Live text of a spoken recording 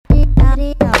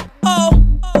Oh,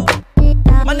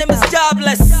 my name is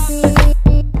Jobless.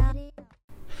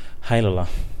 Hi Lola.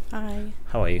 Hi.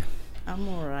 How are you? I'm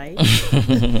all right.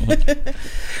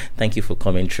 Thank you for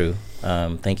coming through.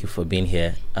 Thank you for being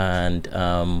here.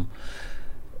 And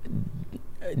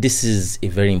this is a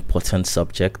very important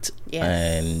subject. Yes.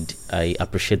 And I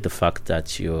appreciate the fact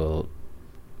that you're,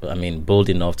 bold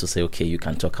enough to say, okay, you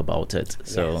can talk about it.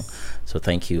 So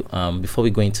thank you. Before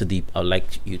we go into deep, I'd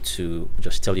like you to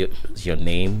just tell your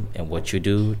name and what you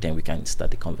do. Then we can start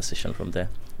the conversation from there.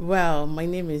 Well, my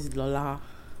name is Lola.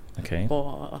 Okay.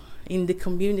 But in the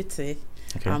community,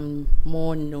 I'm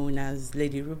more known as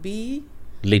Lady Ruby.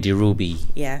 Lady Ruby.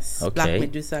 Yes. Okay. Black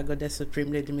Medusa, Goddess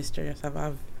Supreme, Lady Mysterious. I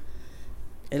have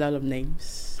a lot of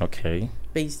names. Okay.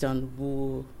 Based on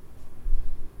who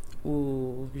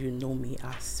you know me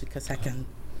as, because I can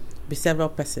be several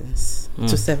persons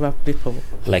to several people.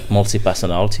 Like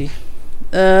multi-personality?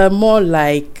 More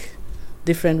like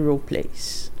different role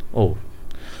plays. Oh.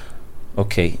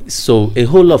 Okay, so a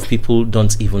whole lot of people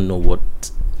don't even know what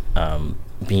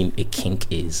being a kink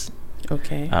is.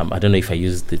 Okay. I don't know if I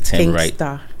used the term King right.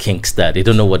 Star. Kinkster. They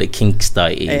don't know what a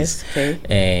kinkster is. Yes, okay.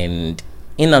 And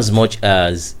in as much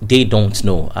as they don't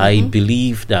know, I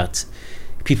believe that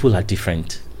people are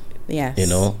different. Yes. You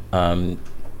know,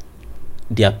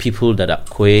 there are people that are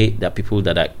queer, there are people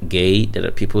that are gay, there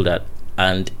are people that,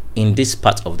 and in this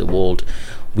part of the world,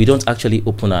 we don't actually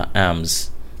open our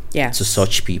arms to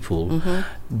such people.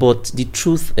 But the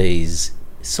truth is,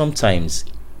 sometimes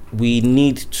we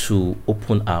need to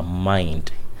open our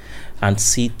mind and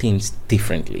see things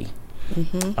differently.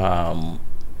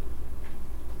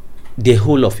 The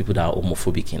whole lot of people that are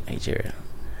homophobic in Nigeria.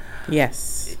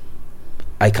 Yes.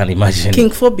 I can imagine.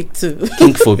 Kinkphobic too.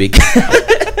 Kinkphobic.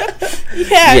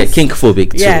 Yes. Yeah,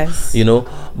 kinkphobic too. Yes. You know,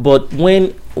 but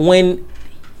when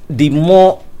the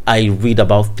more I read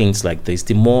about things like this,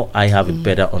 the more I have a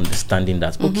better understanding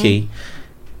that okay,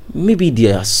 maybe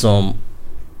there are some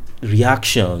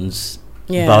reactions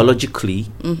biologically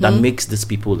that makes these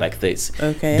people like this.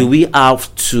 Okay. Do we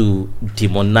have to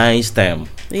demonize them?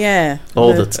 Yeah.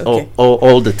 All the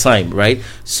time, right?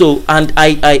 So, and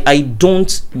I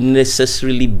don't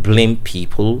necessarily blame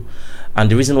people, and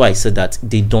the reason why I said that,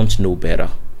 they don't know better,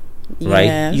 right?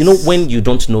 Yes. You know, when you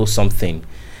don't know something,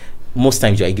 most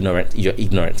times you're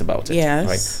ignorant about it. Yes.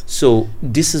 Right. So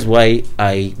this is why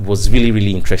I was really,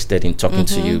 really interested in talking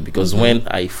to you, because when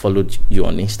I followed you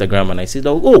on Instagram and I said,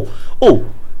 oh,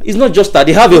 it's not just that,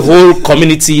 they have a whole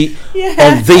community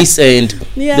on this end.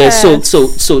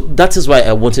 So that is why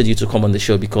I wanted you to come on the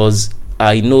show, because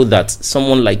I know that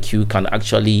someone like you can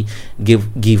actually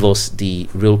give us the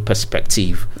real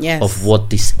perspective of what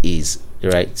this is.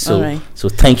 Right. So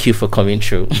thank you for coming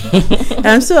through.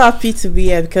 I'm so happy to be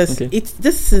here, because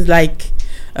this is like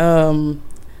a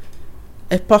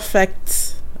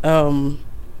perfect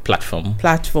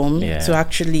platform to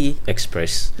actually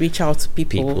reach out to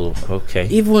people. Okay.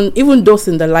 Even those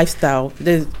in the lifestyle,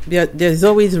 there's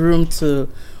always room to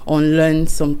unlearn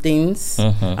some things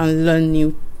and learn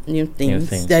new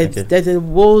things. There's a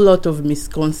whole lot of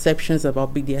misconceptions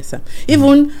about BDSM,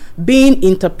 even being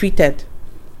interpreted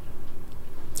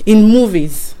in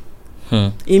movies,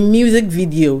 in music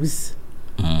videos,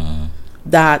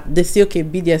 that they say, okay,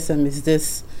 BDSM is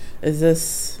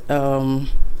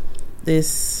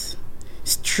this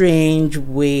strange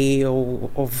way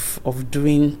of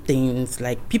doing things.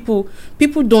 Like people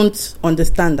don't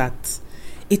understand that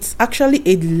it's actually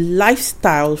a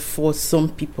lifestyle for some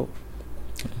people.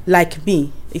 Like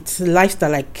me, it's a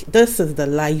lifestyle. Like, this is the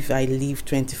life I live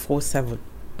 24/7.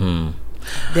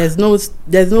 There's no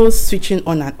switching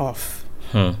on and off.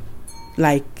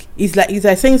 Like, it's like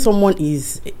saying someone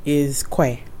is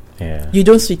queer. Yeah. You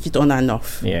don't switch it on and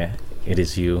off. Yeah, it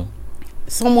is you.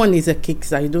 Someone is a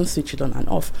kinkster, you don't switch it on and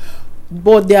off.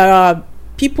 But there are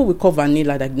people we call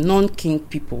vanilla, like non-kink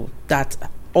people, that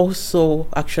also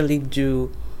actually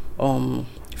do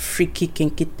freaky,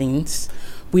 kinky things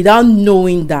without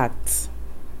knowing that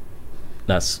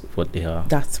that's what they are.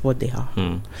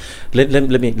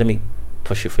 Let me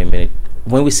push you for a minute.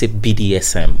 When we say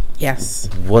BDSM, yes,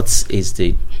 what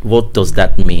does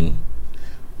that mean?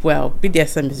 Well,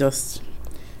 BDSM is just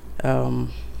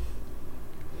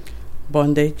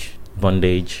bondage,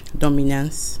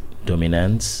 dominance,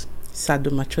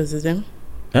 sadomasochism.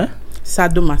 Huh?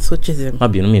 Sadomasochism.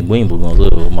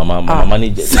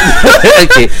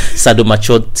 Okay,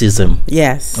 sadomasochism.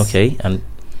 Yes. Okay, and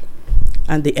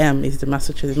the M is the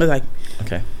masochism. But like,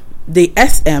 okay, the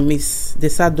SM is the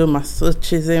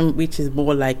sadomasochism, which is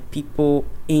more like people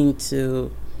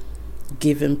into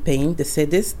giving pain, the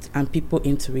sadist, and people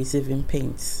into receiving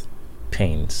pains.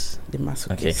 pains. The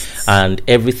masochists. Okay. And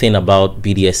everything about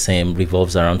BDSM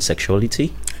revolves around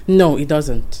sexuality? No, it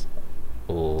doesn't.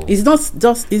 Oh. It's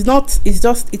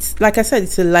like I said,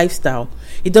 it's a lifestyle.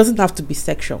 It doesn't have to be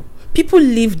sexual. People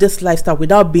live this lifestyle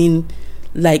without being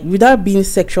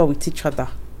sexual with each other.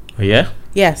 Yeah?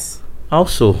 Yes.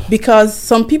 Also, because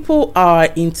some people are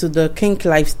into the kink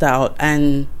lifestyle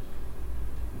and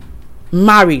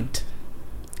married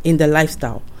in the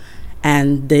lifestyle,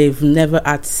 and they've never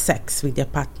had sex with their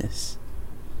partners.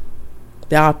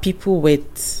 There are people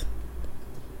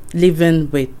living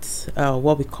with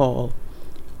what we call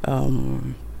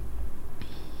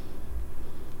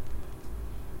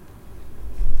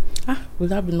will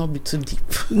that not be too deep?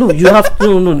 no, you have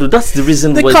no. That's the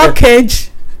reason the why cock cage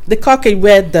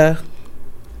where the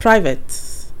private.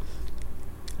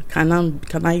 Can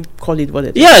I call it what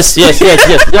it is?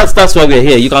 Yes. That's why we're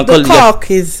here. You can call it. The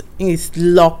cock is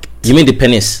locked. You mean the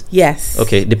penis? Yes.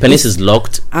 Okay, the penis is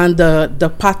locked. And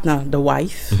the partner, the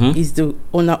wife, is the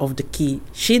owner of the key.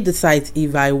 She decides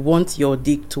if I want your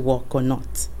dick to work or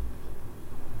not.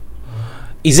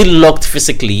 Is it locked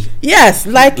physically? Yes,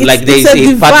 like there's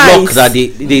a padlock that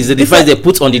there's a device they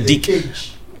put on the dick.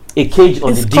 A cage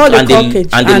on the dick,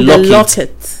 and they lock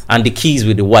it. And the keys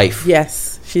with the wife. Yes.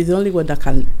 She's the only one that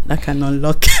can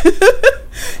unlock.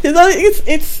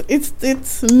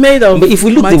 It's made of. But if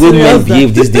we look the way men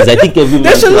behave these days, I think every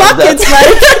man should lock it.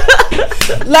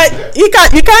 Like you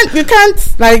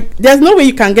can't like. There's no way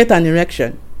you can get an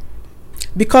erection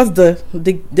because the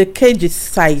cage is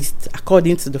sized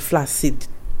according to the flaccid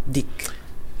dick.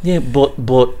 Yeah, but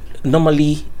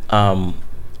normally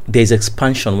there's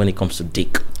expansion when it comes to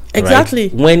dick. Exactly.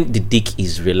 Right? When the dick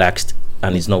is relaxed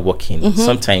and is not working,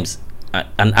 sometimes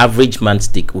an average man's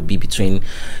dick would be between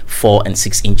 4 and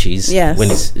 6 inches when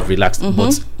it's relaxed.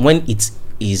 But when it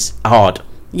is hard,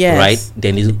 right,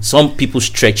 then some people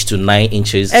stretch to 9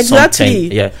 inches. Exactly. Some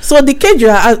 10, yeah. So the cage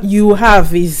you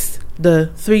have is the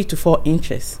 3 to 4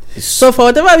 inches. So for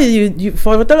whatever reason you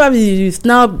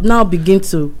now begin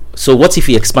to. So what if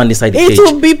you expand inside the cage? It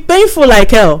will be painful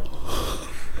like hell.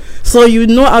 So you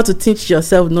know how to teach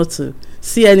yourself not to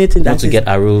see anything not to get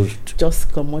aroused. Just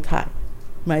come out high.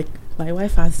 My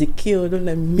wife has the key. Don't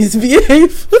let me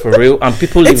misbehave. For real, and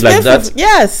people live like that.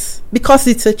 Yes, because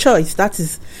it's a choice. That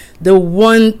is, they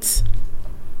want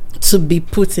to be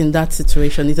put in that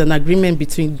situation. It's an agreement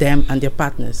between them and their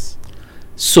partners.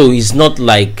 So it's not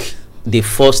like the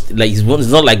first, like it's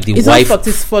not like the it's wife. Not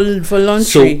it's voluntary.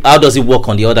 So how does it work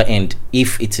on the other end?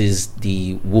 If it is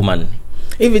the woman.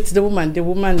 If it's the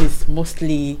woman is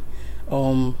mostly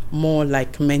more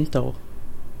like mentor.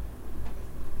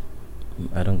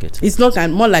 I don't get it. It's not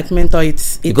more like mentor.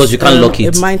 It's because you can't lock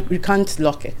it. You can't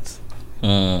lock it.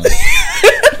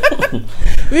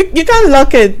 You can't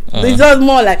lock it. It's just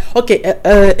more like okay. Are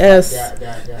there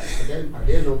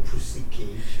no pussy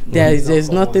cage? There's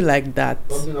nothing like that.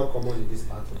 Something not common in this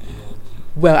part of the world.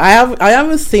 Well, I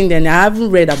haven't seen any. I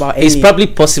haven't read about any. It's probably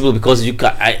possible because you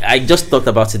can. I just thought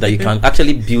about it that you can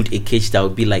actually build a cage that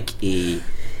would be like a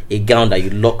gown that you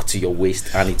lock to your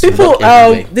waist and it's people.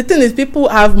 The thing is, people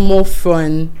have more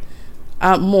fun. They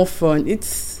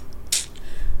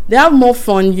have more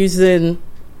fun using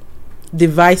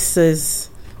devices.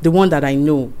 The one that I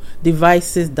know,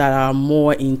 devices that are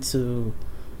more into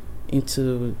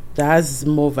that has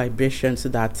more vibration, so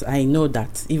that I know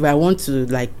that if I want to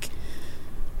like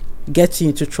get you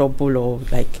into trouble or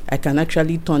like I can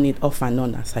actually turn it off and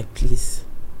on as I please.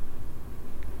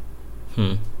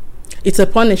 It's a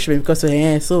punishment because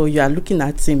so you are looking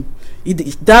at him.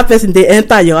 That person they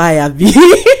enter your eye,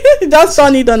 just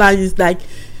turn it on and it's like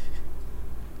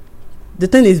the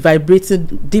thing is vibrating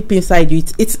deep inside you.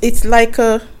 It's like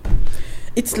a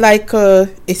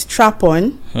strap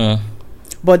on,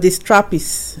 but the strap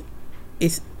is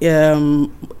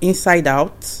inside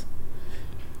out,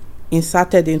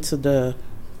 inserted into the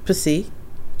pussy.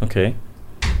 Okay.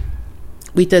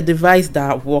 With a device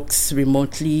that works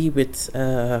remotely with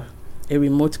a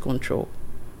remote control.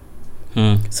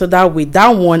 So that way,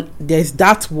 there's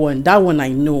that one I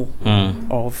know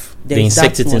of. They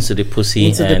insert it into the pussy,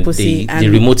 and the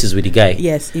remote is with the guy.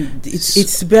 Yes,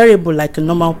 it's variable like a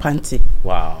normal panty.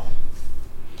 Wow.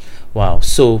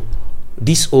 So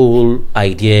this whole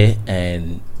idea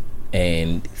and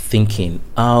thinking,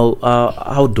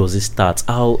 how does it start?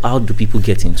 How do people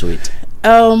get into it?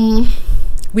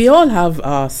 We all have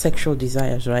our sexual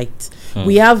desires, right?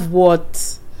 We have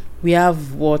what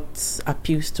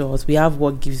appeals to us. We have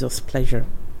what gives us pleasure,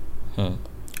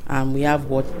 and we have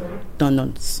what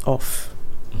turns us off.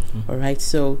 All right.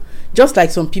 So just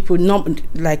like some people,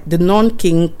 like the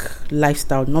non-kink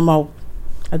lifestyle, normal.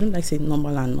 I don't like saying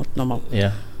normal and not normal.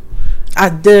 Yeah.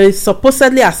 at the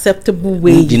supposedly acceptable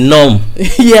way. The norm.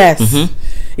 Yes. Mhm.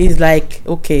 It's like,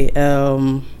 okay,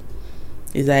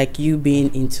 it's like you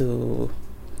being into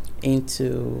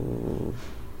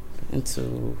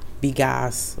big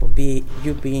ass, or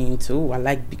you being into, I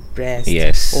like big breasts.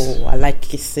 Yes. Oh, I like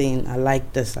kissing. I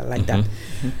like this. I like that.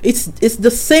 Mhm. It's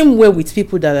the same way with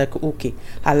people that are like, okay,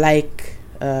 I like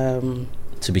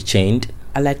To be chained.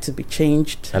 I like to be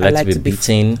changed. I like to be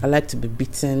beaten. I like to be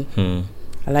beaten. Hmm.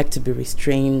 I like to be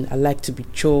restrained. I like to be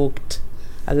choked.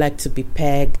 I like to be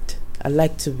pegged. I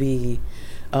like to be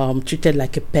treated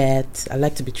like a pet. I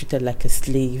like to be treated like a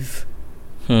slave.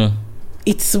 Hmm.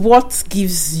 It's what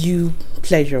gives you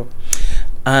pleasure.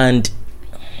 And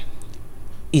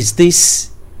is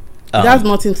this? It has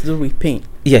nothing to do with pain.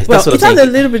 Yes, Well, that's what it I'm has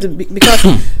a saying. little bit because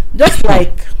just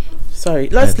like, sorry,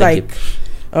 just Thank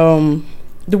like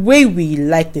the way we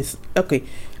like this. Okay,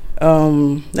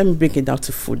 let me break it down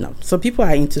to food now. Some people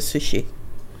are into sushi.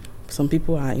 Some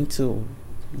people are into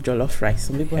jollof rice.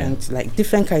 Some people are into like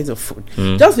different kinds of food.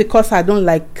 Mm. Just because I don't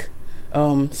like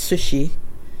sushi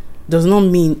does not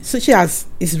mean sushi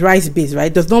is rice based,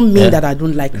 right? Does not mean that I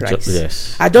don't like rice.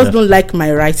 Yes. I just don't like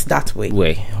my rice that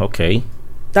way. Okay.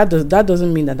 That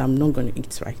doesn't mean that I'm not going to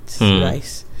eat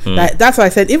rice. Hmm. That's why I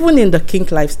said even in the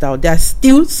kink lifestyle, there are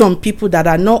still some people that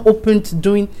are not open to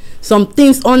doing some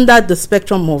things under the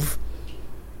spectrum of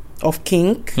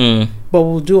kink, but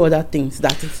will do other things.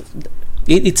 That is,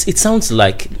 It sounds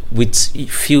like, with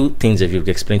few things that you've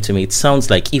explained to me, it sounds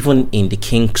like even in the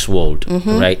kinks world,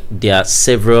 right, there are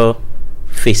several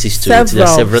faces to it. There are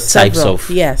several types of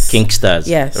kinksters,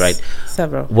 right?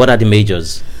 Several. What are the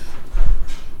majors?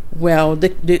 Well,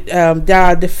 there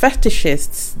are the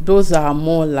fetishists. Those are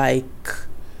more like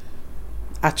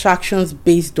attractions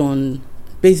based on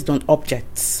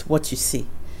objects, what you see.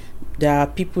 There are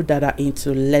people that are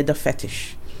into leather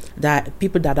fetish. There are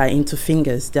people that are into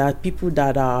fingers. There are people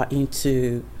that are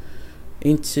into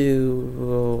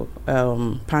pantyhose.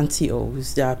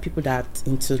 There are people that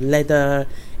into leather,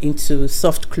 into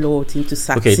soft clothes, into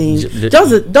satin. Okay,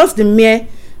 just the mere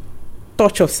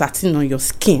touch of satin on your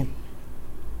skin,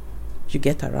 you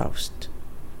get aroused.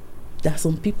 There are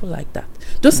some people like that.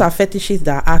 Those are fetishes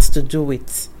that has to do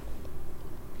with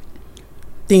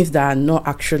things that are not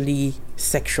actually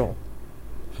sexual.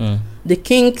 The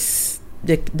kinks,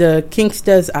 the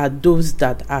kinksters are those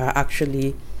that are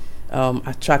actually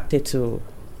attracted to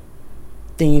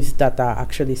things that are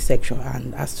actually sexual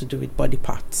and has to do with body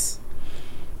parts.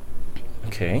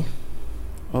 Okay.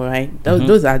 All right.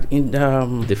 Those are in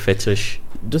the fetish.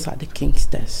 Those are the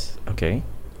kinksters. Okay.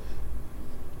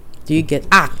 Do you get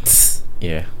acts?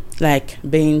 Yeah. Like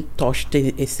being touched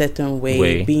a certain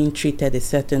way, being treated a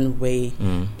certain way,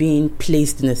 being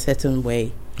placed in a certain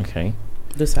way. Okay.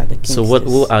 Those are the kinksters. So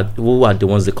who are the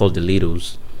ones they call the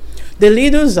leaders? The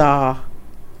leaders are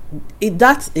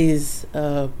that is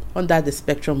under the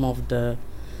spectrum of the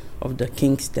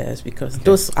kinksters, because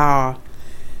those are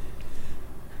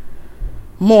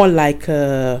more like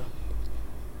a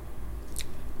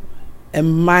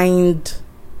mind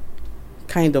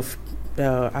kind of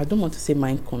I don't want to say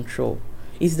mind control.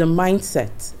 It's the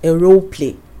mindset, a role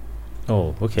play.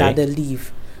 Oh, okay. That they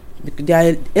live. There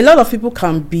are, a lot of people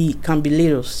can be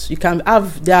leaders. You can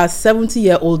have, there are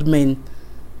 70-year-old men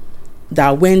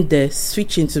that when they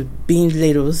switch into being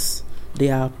leaders, they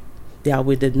are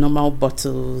with the normal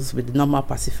bottles, with the normal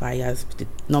pacifiers, with the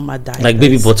normal diapers. Like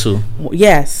baby bottle.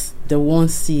 Yes, the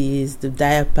onesies, the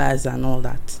diapers, and all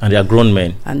that. And they are grown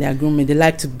men. They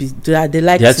like to be. They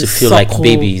like to feel like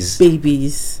babies.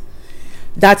 Babies.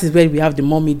 That is where we have the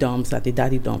mommy doms and the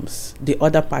daddy doms. The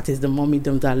other part is the mommy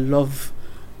doms that love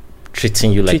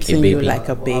treating you like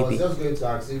a baby. I was just going to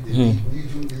ask if the little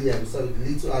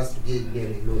has to be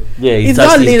alone. Yeah, it's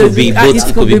not little.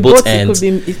 It could be both ends.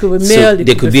 It could be male. So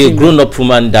there could be a grown-up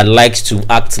woman that likes to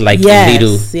act like a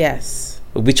little. Yes.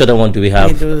 Which other one do we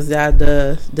have? Those are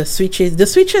the switches. The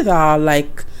switches are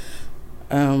like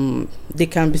they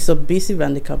can be submissive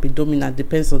and they can be dominant.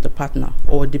 Depends on the partner,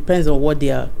 or depends on what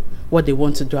they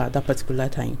want to do at that particular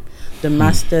time. The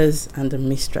masters and the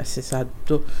mistresses are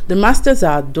the masters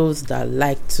are those that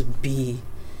like to be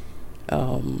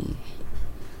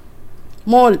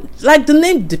more like the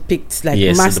name depicts, like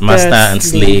master and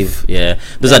slave. Yeah,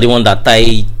 those are the ones that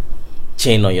tie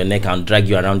chain on your neck and drag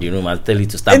you around the room and tell you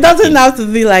to start. It doesn't have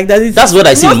to be like that. That's what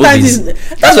I see in movies.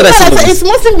 That's what I see in movies. It's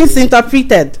mostly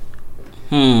misinterpreted.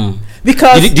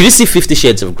 Because did you see 50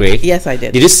 Shades of Grey? Yes, I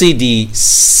did. Did you see the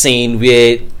scene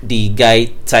where the guy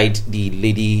tied the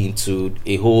lady into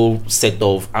a whole set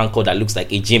of anchor that looks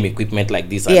like a gym equipment like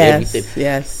this and everything?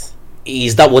 Yes.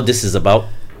 Is that what this is about?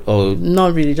 Or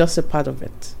Not really, just a part of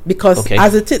it. Because Okay.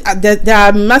 as it is, there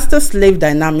are master-slave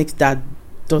dynamics that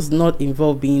does not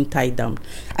involve being tied down.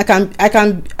 I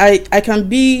can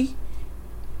be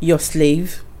your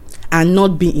slave and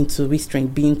not be into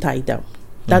restraint, being tied down.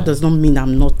 That does not mean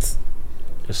I'm not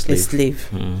a a slave. slave.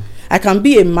 Mm. I can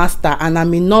be a master and I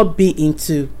may not be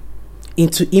into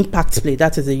impact play.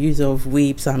 That is the use of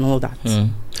whips and all that. Mm.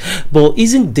 But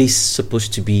isn't this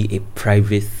supposed to be a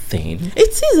private thing?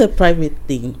 It is a private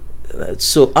thing.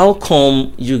 So how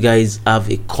come you guys have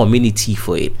a community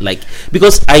for it? Like,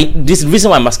 because this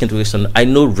reason why I'm asking the question, I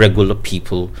know regular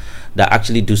people that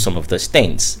actually do some of those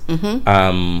things.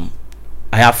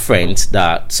 I have friends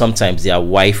that sometimes their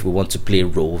wife will want to play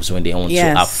roles when they want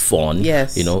Yes. to have fun.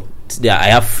 Yes. You know, I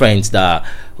have friends that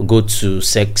go to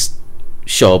sex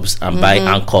shops and buy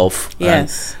handcuff.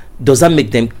 Yes. And does that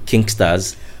make them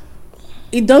kinksters?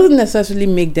 It doesn't necessarily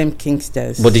make them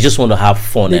kinksters. But they just want to have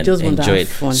fun They and just want to enjoy have it.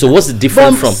 fun. So what's the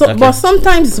difference from? Okay. But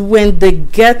sometimes when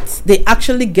they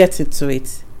actually get into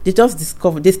it, they just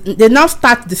discover this. They now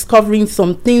start discovering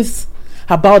some things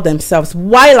about themselves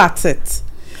while at it.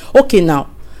 Okay, now,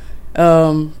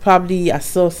 probably I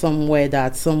saw somewhere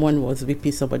that someone was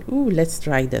whipping somebody. Ooh, let's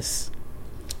try this.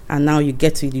 And now you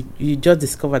get to you just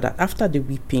discover that after the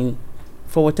whipping,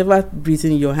 for whatever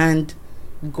reason, your hand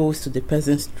goes to the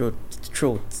person's throat,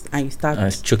 and you start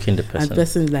It's choking the and person. the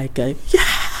person like They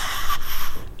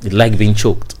like being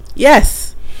choked.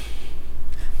 yes.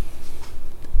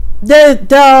 There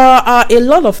are a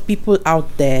lot of people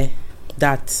out there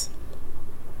that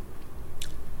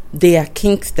they are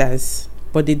kinksters,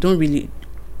 but they don't really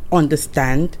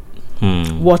understand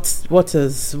what What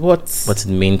it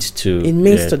means to it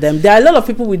means to them. There are a lot of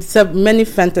people with several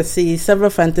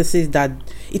fantasies that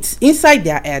it's inside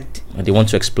their head. and they want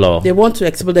to explore. They want to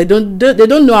explore. They don't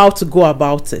know how to go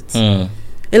about it.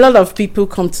 A lot of people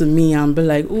come to me and be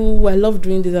like, "Oh, I love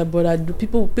doing this, but I do."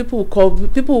 People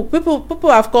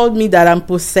have called me that I'm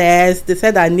possessed. They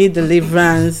said I need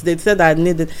deliverance. They said I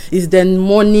need it. It's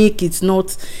demonic. It's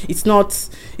not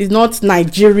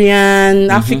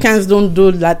Nigerian. Africans don't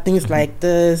do that things like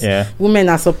this. Yeah. Women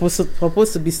are supposed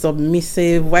to be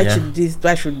submissive. Why Yeah. should this?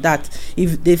 Why should that?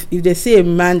 If they see a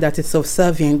man that is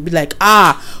subservient, be like,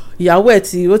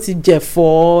 what's it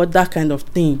for? That kind of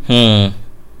thing.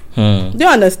 Do you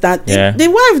understand? Yeah. The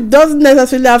wife doesn't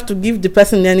necessarily have to give the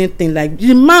person anything. Like,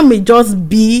 the man may just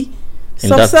be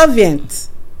subservient.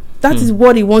 That is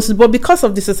what he wants to. But because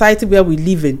of the society where we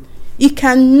live in, he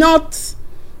cannot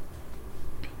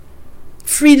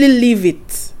freely leave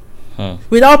it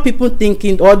without people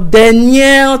thinking, or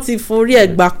Daniel Tifori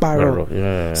Egbakparo.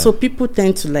 Yeah. So people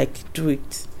tend to like do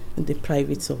it in the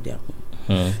privates of their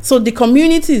home. So the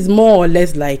community is more or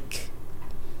less like,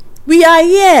 we are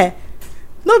here.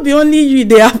 Not be only you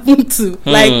they happen to.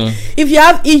 Like, if you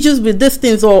have issues with these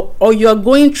things, or you are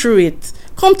going through it,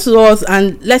 come to us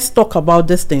and let's talk about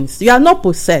these things. You are not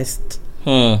possessed.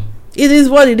 It is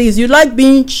what it is. You like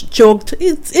being choked. It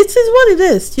is what it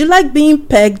is. You like being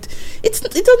pegged. It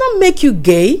does not make you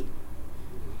gay.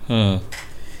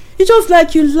 It's just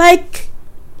like you like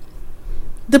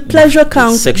the pleasure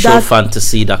count, sexual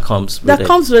fantasy that comes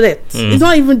with it. It's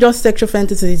not even just sexual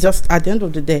fantasy. It's just, at the end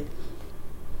of the day,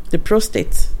 the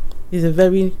prostate is a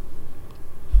very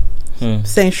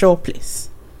sensual place.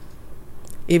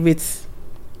 If it's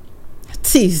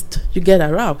teased, you get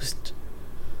aroused.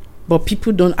 But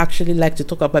people don't actually like to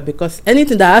talk about it, because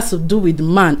anything that has to do with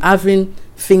man having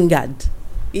fingered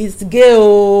is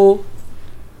gay.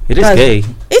 It is gay.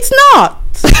 It's not.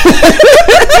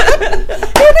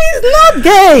 It is not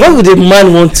gay. Why would a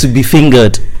man want to be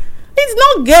fingered? It's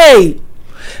not gay.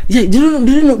 Yeah, do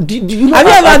you know? Have you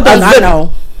ever done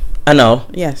anal? Anal?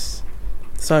 Yes.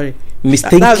 Sorry.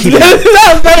 Mistakenly. That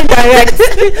was very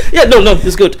direct. Yeah, no,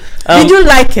 it's good. Did you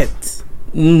like it?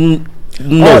 No.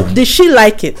 Or did she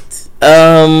like it?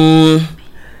 No,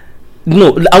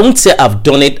 I won't say I've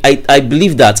done it. I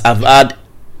believe that I've had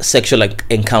sexual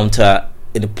encounter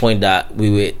in the point that we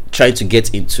were trying to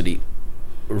get into the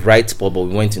right spot, but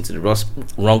we went into the wrong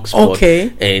spot.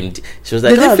 Okay. And she was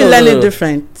like, Did it feel any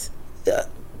different?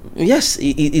 Yes,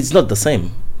 it's not the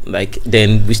same. Like,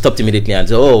 then we stopped immediately and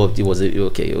said, "Oh, it was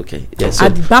okay." Yeah, so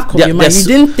at the back of your mind, you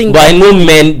didn't think. But I know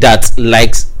men that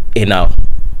likes anal,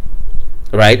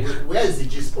 right? Where is the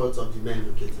G spot of the men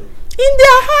located? In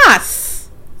their ass.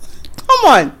 Come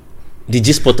on. The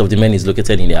G spot of the men is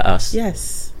located in their ass.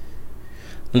 Yes.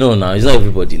 No, it's not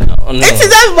everybody now. Oh, no. It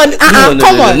is everybody. No,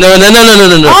 Come on.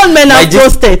 No. All men My are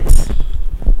prostate.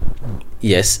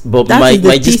 Yes, but That my is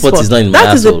the G spot is not in my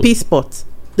That is asshole. the P spot.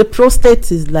 The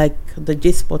prostate is like the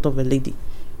J spot of a lady.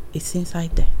 It's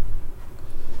inside there.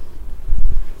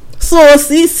 So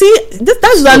see,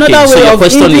 that's another so way your of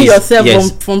question hindering is- yourself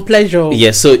yes. from pleasure.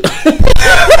 Yes. So,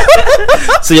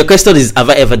 so your question is, have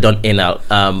I ever done anal?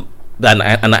 And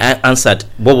I answered.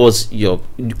 What was your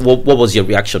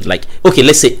reaction? Like, okay,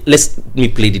 let's me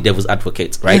play the devil's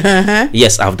advocate, right? Uh-huh.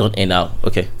 Yes, I've done anal.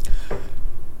 Okay.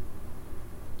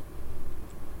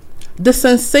 The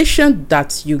sensation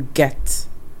that you get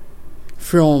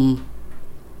from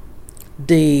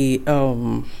the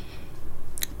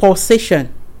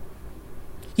pulsation,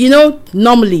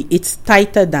 normally it's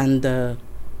tighter than the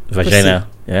Vagina.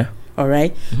 Yeah. all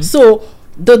right. So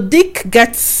the dick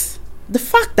gets, the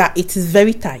fact that it is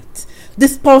very tight,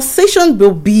 this pulsation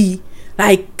will be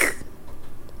like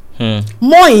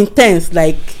more intense,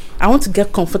 like I want to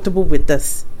get comfortable with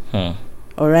this.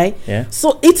 All right. Yeah.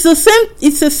 So it's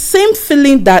the same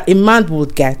feeling that a man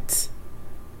would get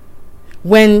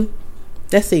when,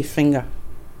 let's say, a finger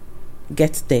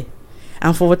gets there,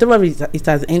 and for whatever reason it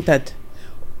has entered.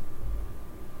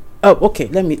 Oh, okay.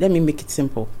 Let me make it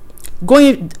simple.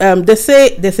 They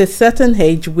say there's a certain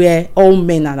age where all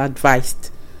men are advised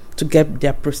to get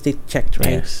their prostate checked, right?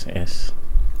 Yes. Yes.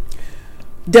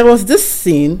 There was this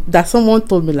scene that someone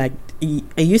told me, like he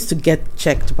used to get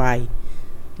checked by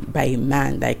a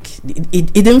man, like he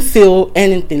didn't feel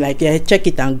anything, like yeah, check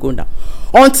it and go now,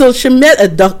 until she met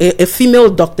a female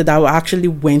doctor that actually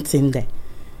went in there,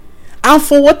 and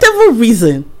for whatever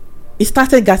reason he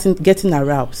started getting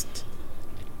aroused.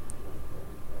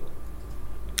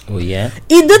 Oh yeah.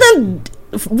 He didn't,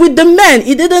 with the men,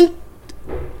 he didn't,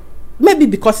 maybe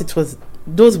because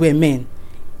those were men,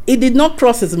 it did not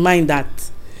cross his mind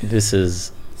that This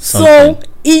is so something.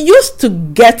 he used to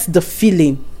get the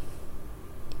feeling,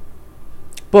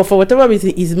 but for whatever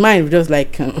reason his mind was just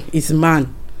like his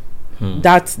man,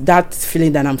 that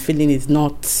feeling that I'm feeling is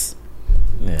not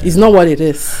what it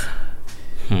is,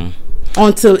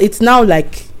 until it's now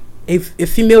like a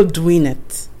female doing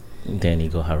it. Then he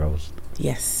got aroused.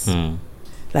 Yes.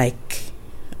 Like,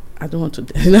 I don't want to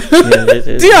do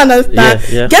Do you understand?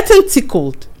 Yeah. Getting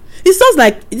tickled, it's just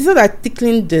like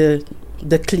tickling the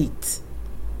clit.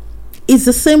 It's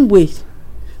the same way.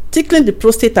 Tickling the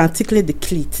prostate and tickling the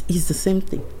clit is the same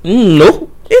thing. No.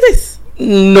 It is.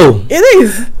 No. It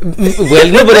is. Well,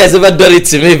 nobody has ever done it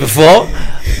to me before,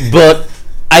 but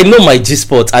I know my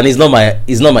G-spot, and it's not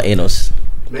my anus.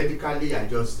 Medically, I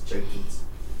just checked it.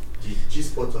 The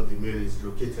G-spot of the male is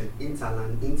located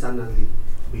internally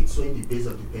between the base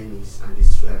of the penis and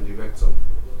the rectum.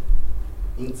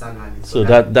 Internally. So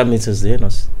that means it's the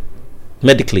anus.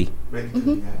 Medically.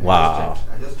 Medically, yeah, Wow.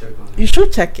 I just checked on it. You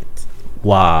should check it.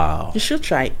 Wow. You should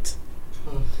try it.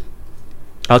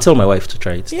 I'll tell my wife to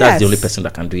try it. Yes. That's the only person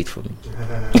that can do it for me.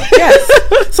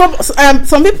 Yes.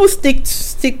 Some people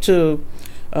stick to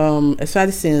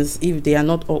especially since if they are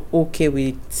not okay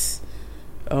with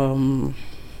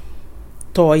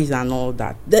toys and all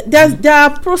that. There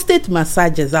are prostate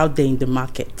massages out there in the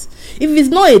market. If it's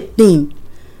not a thing,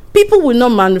 people will not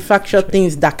manufacture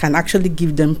things that can actually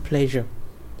give them pleasure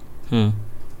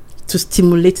to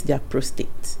stimulate their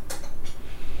prostate.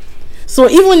 So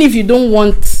even if you don't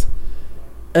want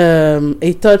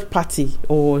a third party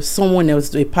or someone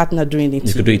else, a partner doing it,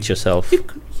 You could do it yourself.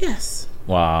 yes,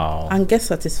 Wow. and get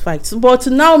satisfied. So, but to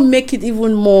now make it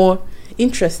even more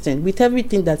interesting with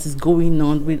everything that is going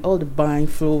on, with all the buying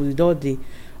flow, with all the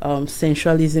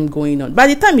sensualism going on, by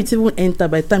the time it even enter,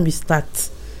 by the time you start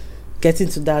getting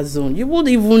to that zone, you won't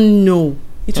even know.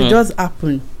 It will just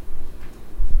happen.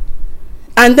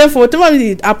 And then for whatever reason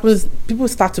it happens, people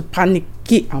start to panic.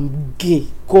 Gay, I'm gay.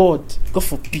 God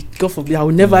forbid, I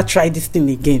will never try this thing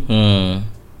again.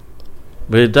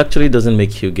 But it actually doesn't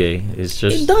make you gay. It's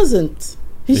just It doesn't.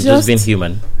 it's just being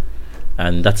human,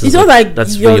 and that's It's just like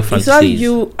that's where your it's like fantasy is.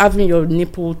 you having your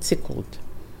nipple tickled.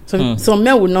 Some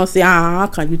men would not say, how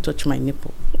can you touch my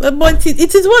nipple? But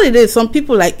it is what it is. Some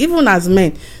people, like, even as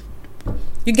men,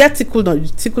 you get tickled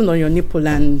on your nipple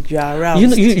and you are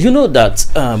aroused. You know that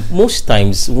most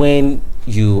times when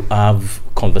you have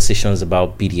conversations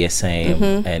about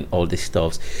BDSM and all this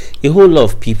stuff, a whole lot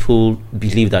of people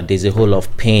believe that there's a whole lot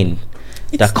of pain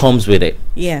that comes with it.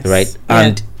 Yes. Right? Yeah.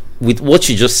 And with what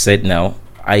you just said now,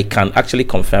 I can actually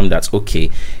confirm that, okay,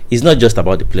 it's not just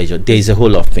about the pleasure. There is a whole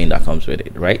lot of pain that comes with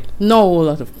it, right? No whole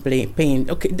lot of pain.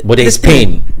 Okay. But there's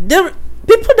pain.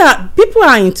 People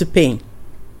are into pain.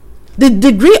 The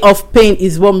degree of pain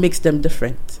is what makes them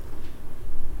different.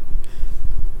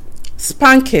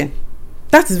 Spanking,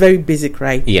 that is very basic,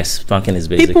 right? Yes, spanking is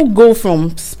basic. People go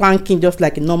from spanking just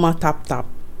like a normal tap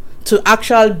to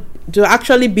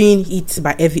actually being hit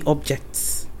by heavy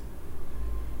objects,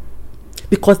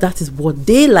 because that is what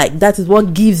they like. That is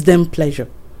what gives them pleasure.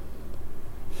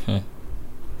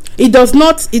 It does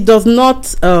not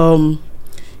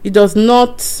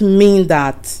mean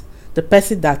that the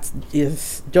person that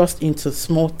is just into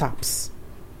small taps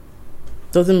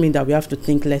doesn't mean that we have to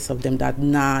think less of them. That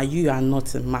you are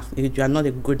not a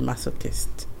good masochist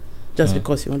just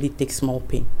because you only take small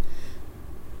pain.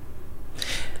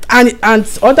 And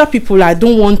other people, I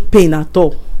don't want pain at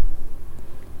all.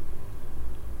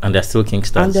 And they're still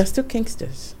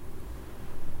Kingsters.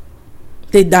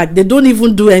 They don't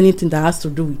even do anything that has to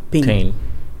do with pain.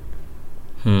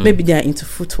 Maybe they are into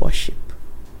foot worship.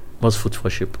 What's foot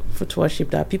worship? Foot worship.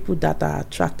 There are people that are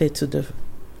attracted to the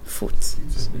foot.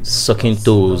 Sucking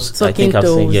toes.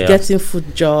 Getting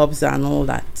foot jobs and all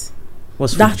that.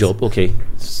 What's foot job? Okay.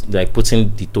 It's like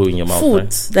putting the toe in your mouth.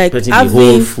 Foot. Right? Like putting the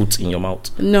whole foot in your mouth.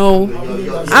 No.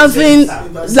 Having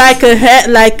like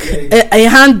a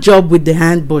hand job with the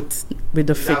hand, but with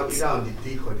the feet. Either on the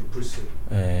dick or the pussy.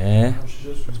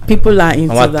 People are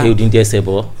into that.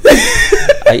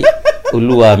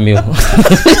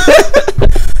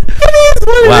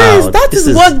 Wow, that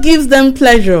is what gives them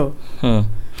pleasure.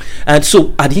 And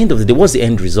so at the end of the day, what's the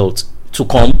end result? To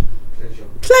come?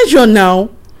 Pleasure now.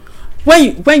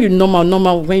 When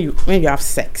you have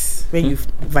sex, when you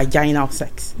vaginal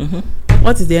sex,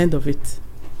 what is the end of it?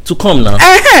 To come now.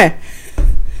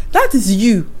 That is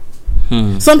you.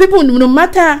 Some people, no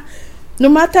matter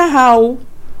how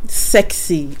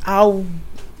sexy, how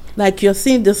like you're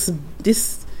seeing this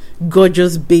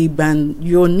gorgeous babe and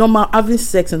you're normal having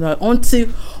sex and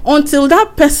until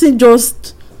that person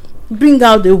just bring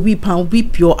out the whip and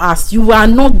whip your ass, you are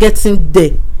not getting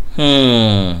there.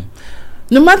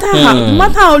 No matter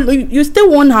how you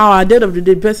still 1 hour at the end of the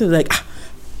day, the person is like,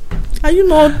 are you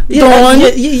not done?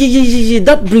 Yeah.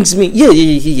 That brings me.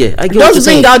 Yeah. I get just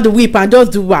bring out the whip and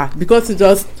just do what? Because it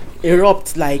just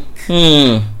erupts like.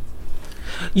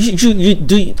 You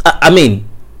do. I mean,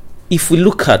 if we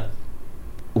look at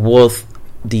what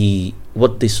the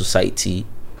society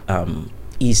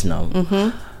is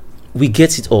now, we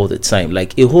get it all the time.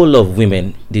 Like a whole lot of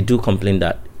women, they do complain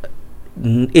that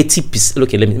 80%.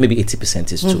 Okay, maybe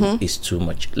 80% is too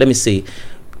much. Let me say,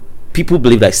 people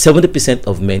believe that 70%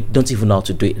 of men don't even know how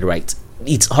to do it right.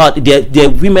 It's hard. There are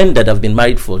women that have been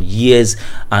married for years,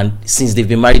 and since they've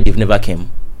been married, they've never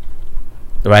came.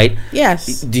 Right?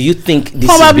 Yes. Do you think this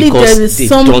probably is because they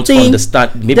don't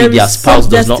understand? Maybe their spouse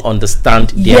does not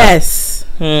understand. Yes.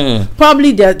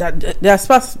 Probably their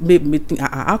spouse may think,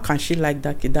 how can she like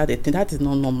that? That is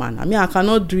not normal. I mean, I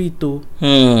cannot do it though.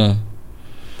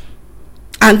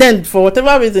 And then for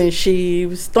whatever reason,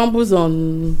 she stumbles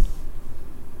on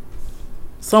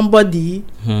somebody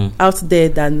out there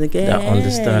that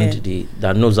understand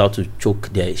that knows how to choke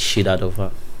their shit out of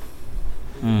her.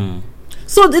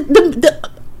 So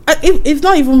it's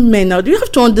not even men now. You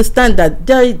have to understand that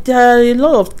there are a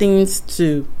lot of things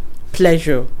to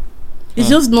pleasure. It's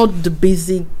just not the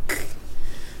basic.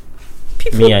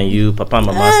 People, me and you, Papa and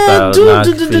Mama style.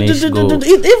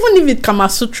 Even if it's Kama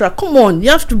Sutra, come on, you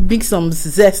have to bring some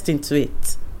zest into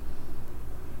it.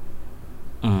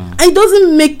 It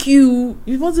doesn't make you.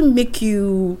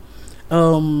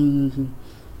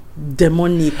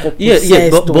 Demonic or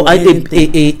possessed. But I think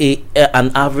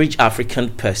an average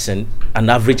African person, an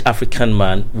average African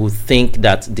man would think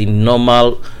that the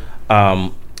normal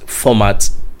format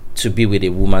to be with a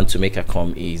woman to make her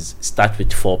come is start with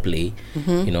foreplay,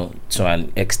 to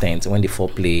an extent. When the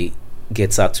foreplay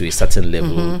gets her to a certain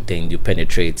level, then you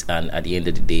penetrate, and at the end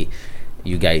of the day,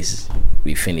 you guys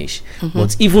we finish.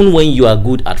 But even when you are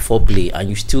good at foreplay and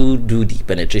you still do the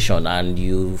penetration and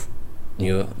you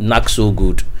knock so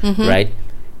good, right?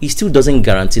 It still doesn't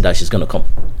guarantee that she's gonna come.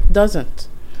 It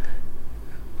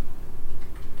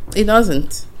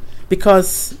doesn't,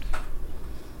 because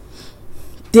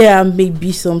there may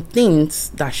be some things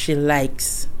that she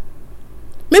likes.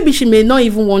 Maybe she may not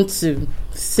even want to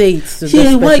say it to this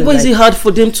person. Why is it hard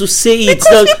for them to say it?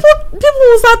 Because people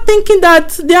will start thinking that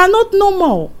they are not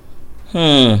normal.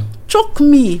 Choke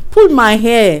me, pull my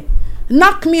hair,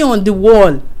 knock me on the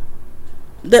wall.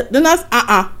 Then that's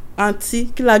auntie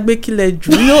kilagbe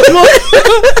kileju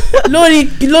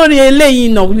lori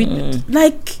eleyin no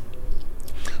like.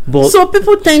 But so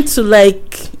people tend to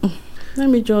like. Let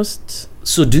me just.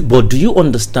 So do you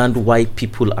understand why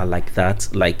people are like that?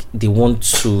 Like they don't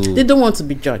want to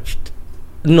be judged.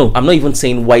 No, I'm not even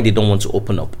saying why they don't want to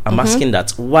open up. I'm asking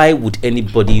that why would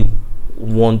anybody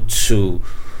want to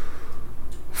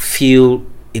feel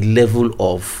a level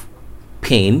of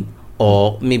pain,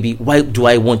 or maybe why do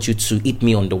I want you to hit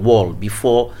me on the wall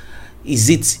before? Is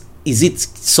it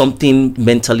something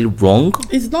mentally wrong?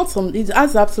 It's not something. It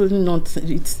has absolutely not.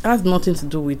 It has nothing to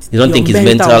do with. You don't think it's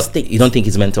mental state? You don't think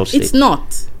it's mental state? It's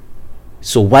not.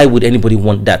 So why would anybody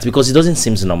want that? Because it doesn't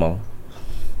seem normal.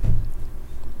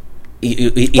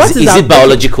 Is it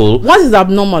biological? What is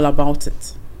abnormal about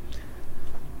it?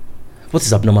 What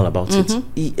is abnormal about it?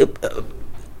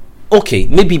 Okay,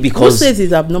 maybe because... Who says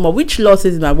it's abnormal? Which law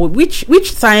says it's abnormal?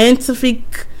 Which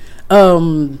scientific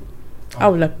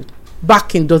how would I put,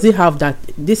 backing does it have that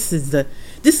this is the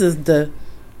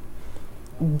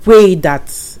way that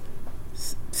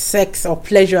sex or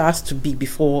pleasure has to be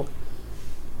before?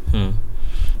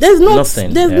 There's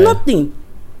nothing. Nothing.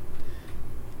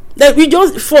 That we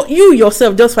just, for you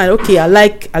yourself, just find, okay, I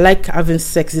like having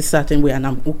sex this certain way and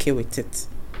I'm okay with it.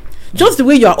 Just the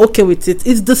way you are okay with it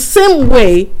is the same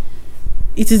way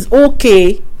it is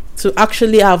okay to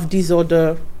actually have these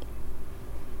other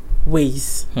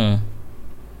ways.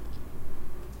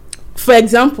 For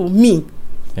example, me,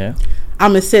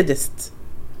 I'm a sadist.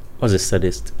 What's a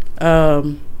sadist?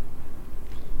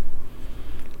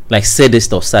 Like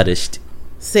sadist or sadist?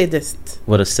 Sadist.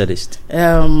 What is sadist?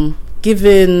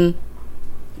 Giving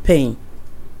pain.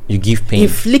 You give pain?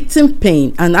 Inflicting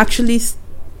pain and actually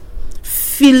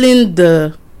feeling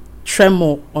the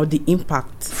tremor or the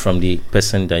impact from the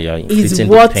person that you are inflicting is the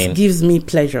what pain. Gives me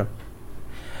pleasure.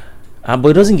 But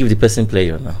it doesn't give the person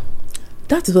pleasure now.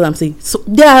 That is what I'm saying. So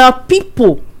there are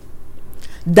people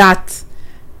that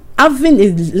having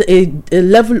a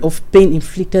level of pain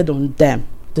inflicted on them,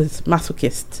 the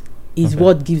masochist, is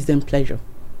what gives them pleasure.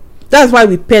 That's why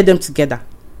we pair them together.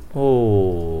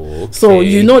 Oh, okay. So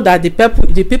you know that the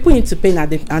people into pain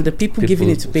and the people giving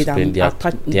into pain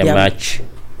their match.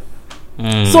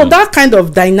 So that kind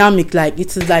of dynamic, like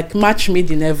it is like match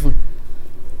made in heaven.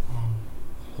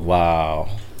 Wow.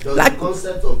 Does the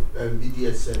concept of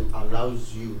BDSM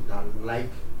allows you that like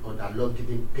or that love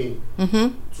giving pain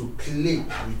to play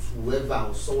with whoever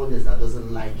or someone else that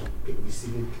doesn't like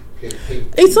receiving pain?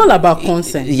 It's all about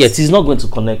consent. Yes, he's not going to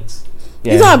connect.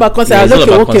 Yeah. It's not about consent.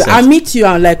 Yeah, I meet you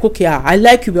and like, okay, I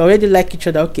like you. We already like each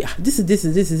other. Okay, this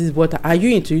is what are you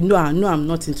into? You know, I'm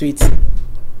not into it.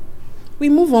 We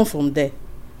move on from there.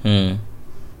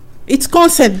 It's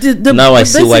consent. Now I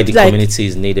see why the community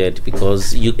is needed,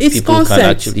 because people consent. Can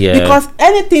actually because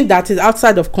anything that is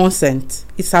outside of consent,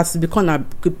 it has to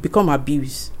become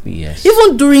abuse. Yes.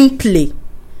 Even during play,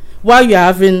 while you're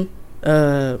having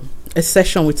a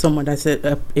session with someone, that's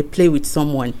a play with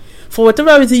someone, for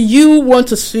whatever reason you want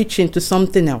to switch into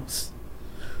something else,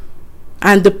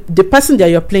 and the person that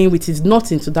you're playing with is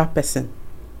not into that person,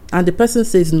 and the person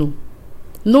says no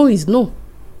is no,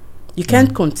 you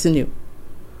can't continue.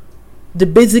 The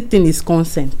basic thing is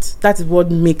consent. That is what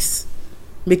makes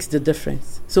the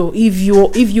difference. So if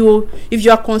you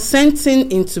are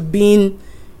consenting into being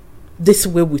this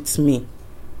way with me,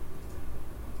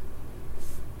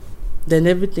 then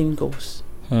everything goes.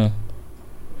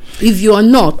 If you are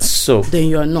not, then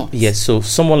you are not. Yes. So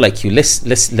someone like you, let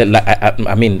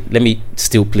me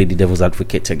still play the devil's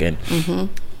advocate again.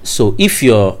 So if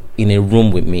you're in a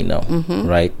room with me now,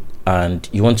 right, and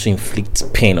you want to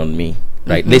inflict pain on me,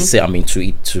 right? Let's say I'm into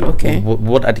it too. Okay.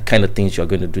 What are the kind of things you're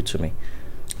going to do to me?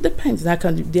 Depends.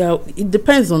 It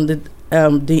depends on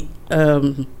the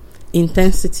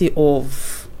intensity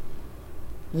of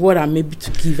what I'm able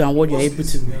to give and what you're able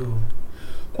to do.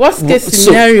 Worst case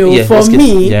scenario for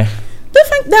me. There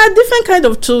are different kind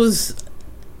of tools.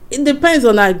 It depends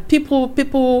on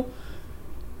people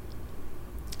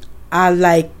are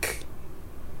like.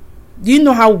 Do you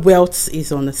know how wealth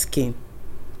is on the skin?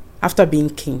 After being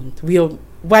caned,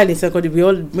 while in secondary,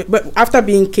 after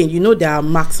being caned, you know there are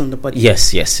marks on the body.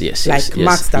 Yes.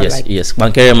 Marks that yes.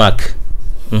 Bankere mark.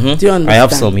 Do you understand? I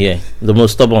have some here. The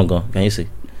most stubborn gun. Can you see?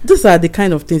 These are the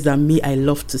kind of things that I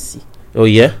love to see. Oh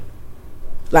yeah.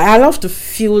 Like I love to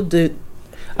feel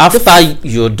after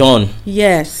you're done.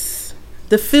 Yes,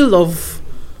 the feel of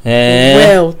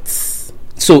wealth.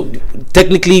 So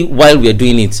technically, while we are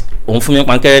doing it,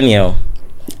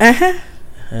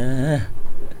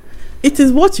 it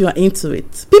is what you are into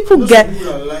it. People those get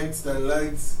people that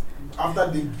likes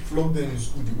after they flog them in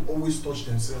school, they always touch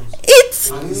themselves.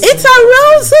 It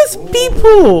arouses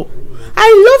people.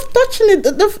 I love touching it.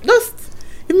 Just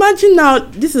imagine now,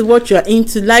 this is what you are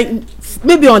into. Like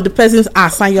maybe on the person's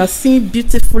ass, and you are seeing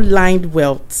beautiful lined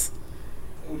wealth.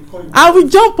 I will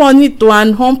jump on it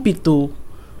and hump it too.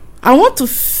 I want to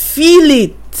feel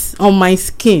it on my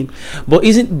skin. But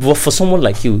for someone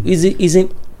like you,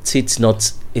 isn't it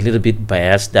not a little bit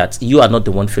biased that you are not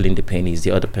the one feeling the pain, is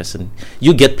the other person?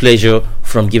 You get pleasure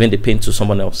from giving the pain to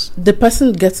someone else. The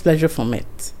person gets pleasure from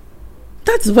it.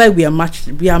 That's why we are matched.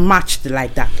 We are matched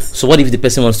like that. So what if the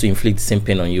person wants to inflict the same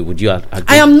pain on you? Would you agree?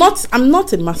 I'm not a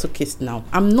masochist now.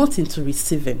 I'm not into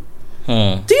receiving.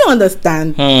 Do you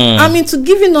understand? I'm into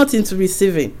giving, not into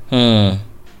receiving.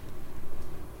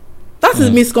 That's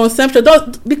a misconception.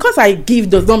 Because I give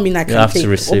does not mean I can take to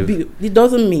receive. It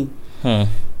doesn't mean.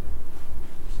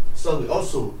 So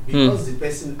also, because the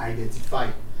person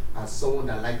identified as someone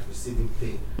that likes receiving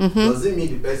pain, doesn't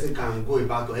mean the person can go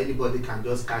about, or anybody can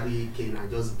just carry cane and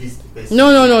just beat the person.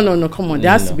 No. Come on,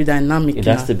 there has to be dynamic. It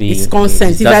has to be. It's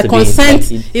consent. If I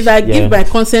consent, if I give my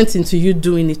consent into you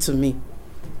doing it to me,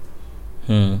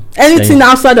 anything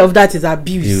outside of that is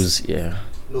abuse. No,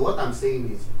 what I'm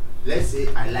saying is, let's say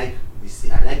I like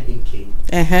being caned.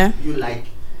 You like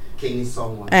caning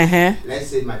someone. Let's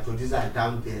say my producer are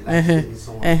down there like caning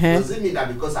someone. Does it mean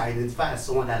that because I identify as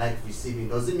someone that like receiving,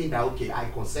 does it mean that okay, I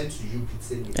consent to you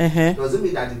beating me? Does it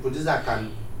mean that the producer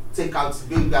can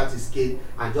bring out his cane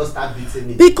and just start beating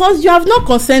me? Because you have not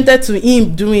consented to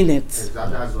him doing it.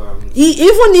 Exactly, that's what I mean.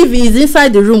 Even if he's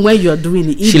inside the room when you are doing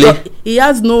it, he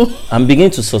has no. I'm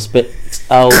beginning to suspect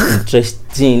how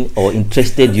interesting or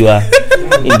interested you are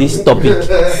in this topic,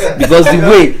 because the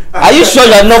way, are you sure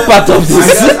you are not part of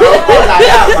this?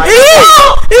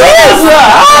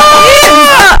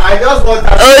 I just want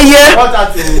her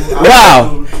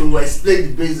to explain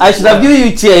the basics. I should have given you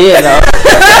a chair here now.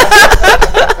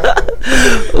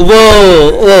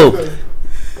 Whoa.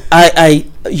 I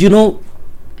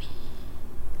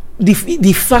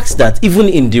the fact that even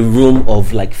in the room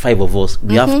of like 5 of us,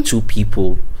 we have 2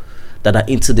 people that are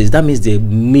into this, that means there are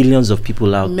millions of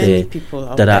people out there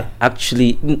that are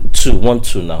actually 2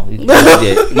 now.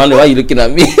 Emmanuel, why are you looking at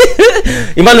me?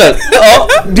 Emmanuel,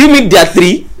 do you mean there are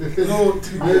 3? No,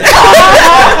 3. That's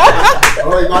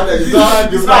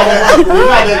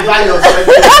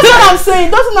what I'm saying.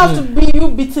 It doesn't have to be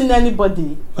you beating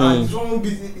anybody. It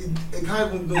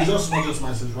can't even, just not just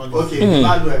my sexuality. Okay,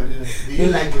 Emmanuel, do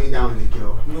you like going down with a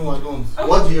girl? No, I don't.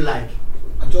 What do you like?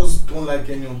 I just don't like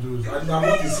any of those. I'm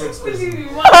not a sex person.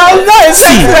 I'm not a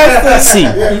sex person. See,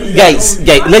 guys,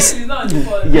 let's.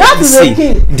 That is a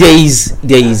king. There is.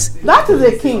 That is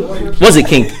a king. What's a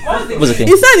kink?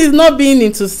 He said he's not being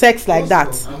into sex like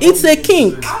that. It's a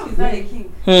kink. How is that a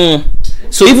kink?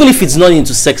 So even if it's not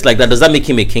into sex like that, does that make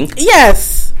him a kink?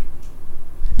 Yes.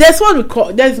 There's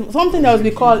something else we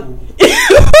call.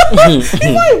 It's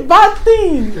not a bad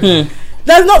thing.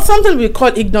 There's not something we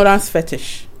call ignorance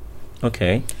fetish.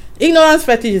 Okay. Ignorance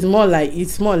fetish is more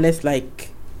or less like,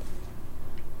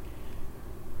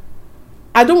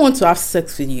 I don't want to have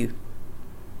sex with you,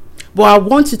 but I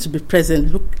want you to be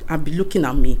present, look and be looking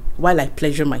at me while I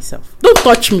pleasure myself. Don't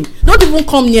touch me. Don't even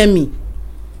come near me.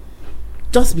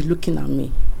 Just be looking at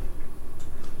me.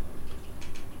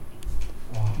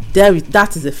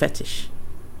 That is a fetish.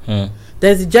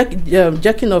 There's the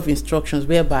jerking off instructions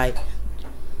whereby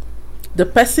the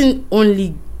person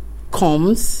only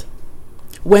comes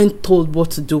when told what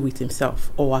to do with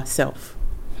himself or herself.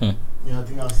 Yeah, I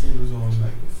think I've seen those on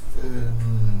like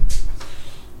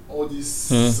all these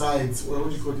sites. What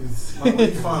do you call this?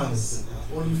 OnlyFans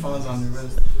and the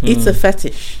rest. It's a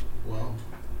fetish. Wow.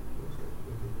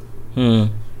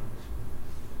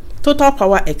 Total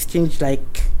power exchange,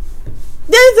 like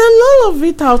there's a lot of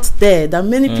it out there that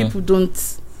many people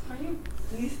don't. Can you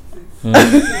please?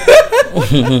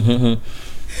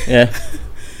 Yeah.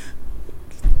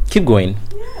 Keep going.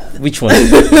 Which one?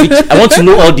 I want to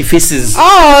know all the faces.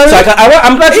 Oh, so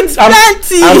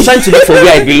I'm trying to look for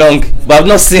where I belong, but I've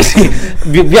not seen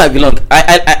where I belong.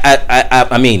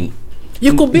 I mean,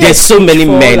 you could be. There's so many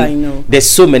men. There's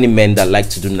so many men that like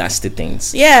to do nasty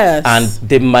things. Yes, and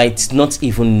they might not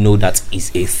even know that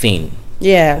is a thing.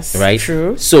 Yes, right.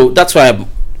 True. So that's why I'm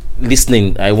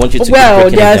listening. I want you to. Well,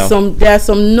 there are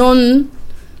some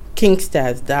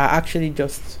non-kinksters that are actually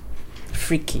just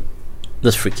freaky.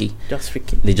 Just freaky.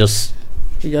 They just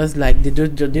like they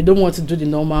don't want to do the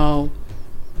normal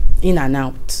in and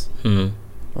out. All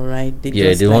right.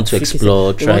 They want to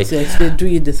explore. Try. They do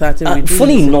it the certain way.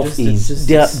 Funny enough,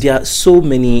 there are so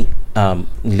many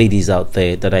ladies out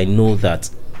there that I know that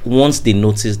once they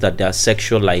notice that their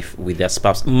sexual life with their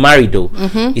spouse, married though,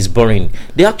 is boring,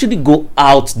 they actually go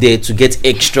out there to get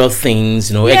extra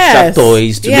things, extra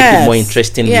toys to make it more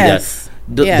interesting. Does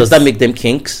that make them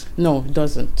kinks? No, it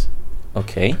doesn't.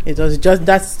 Okay. It was just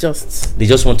they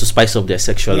just want to spice up their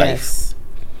sexual life.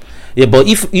 Yeah, but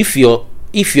if you're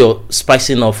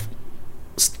spicing up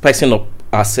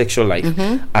our sexual life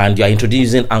and you're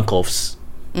introducing handcuffs,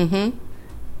 are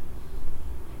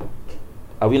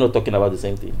we not talking about the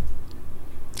same thing?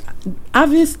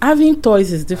 Having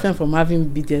toys is different from having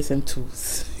BDSM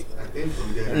tools. I think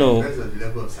from there, no. depends on the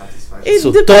level of satisfaction. It's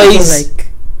so toys,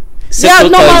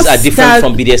 sexual toys are different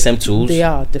from BDSM tools. They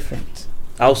are different.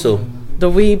 Also, the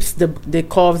whips, the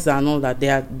curves and all that,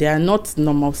 they are not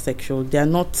normal sexual. They are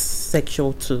not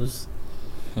sexual tools.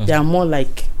 They are more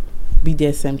like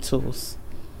BDSM tools.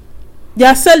 There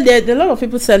are a lot of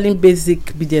people selling basic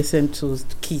BDSM tools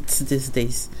kits these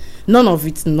days. None of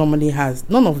it normally has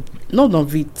none of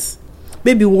it.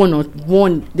 Maybe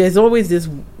one. There's always this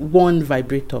one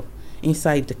vibrator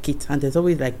inside the kit, and there's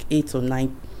always like 8 or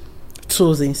 9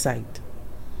 tools inside.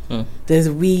 There's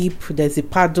a whip, there's a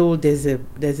paddle, there's a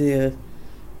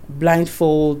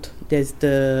blindfold, there's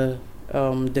the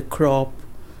crop,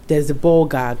 there's the ball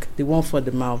gag, the one for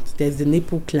the mouth, there's the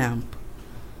nipple clamp.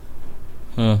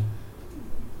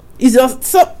 It's just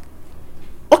so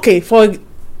okay for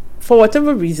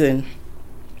whatever reason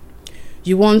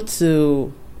you're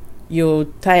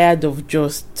tired of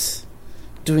just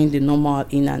doing the normal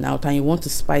in and out, and you want to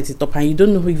spice it up, and you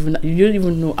don't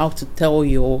even know how to tell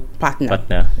your partner.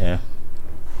 Yeah.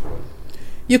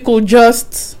 You could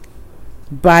just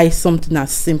buy something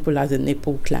as simple as a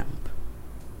nipple clamp.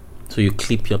 So you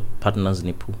clip your partner's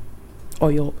nipple.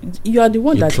 Or you are the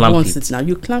one that wants it now.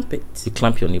 You clamp it. You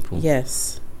clamp your nipple.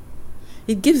 Yes.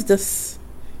 It gives this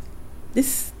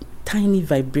tiny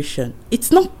vibration.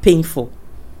 It's not painful.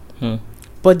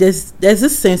 But there's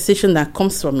this sensation that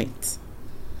comes from it.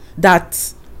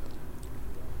 That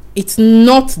it's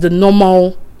not the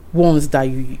normal ones that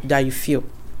you feel.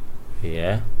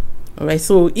 Yeah. All right.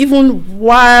 So even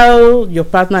while your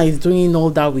partner is doing all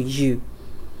that with you,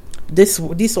 this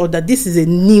is a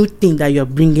new thing that you're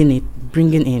bringing in.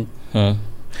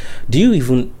 Do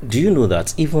you know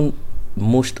that even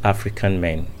most African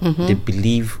men, they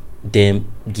believe them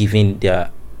giving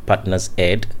their partners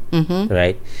head,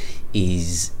 right,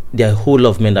 is there are a whole lot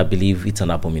of men that believe it's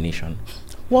an abomination.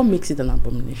 What makes it an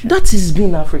abomination? That is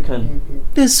being African.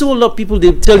 There's so a lot of people,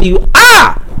 they tell you,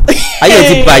 I get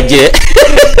it budget.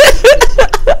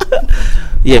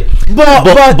 Yeah, but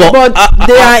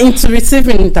they are into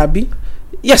receiving it, Abi.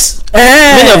 Yes,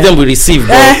 many of them will receive,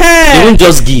 but they won't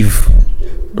just give.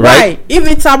 Right? If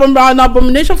it's an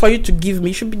abomination for you to give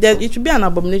me, it should be an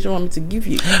abomination for me to give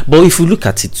you. But if you look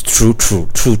at it, true,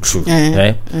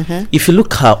 right? If you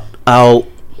look how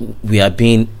we are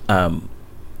being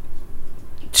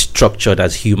structured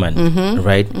as human,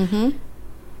 right?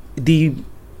 The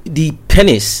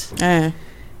penis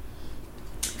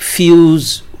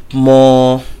feels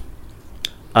more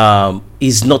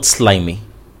is not slimy,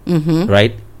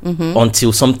 right?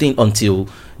 Until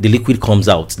the liquid comes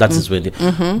out. That is when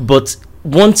but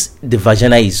once the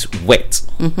vagina is wet,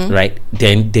 right,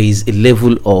 then there is a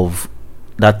level of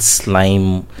that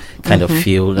slime kind of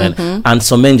feel, and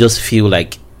some men just feel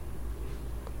like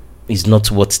it's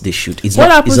not what they should. It's what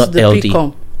not. happens It's not to the healthy.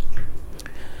 pre-com?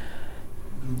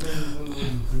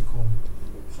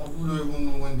 Some people don't even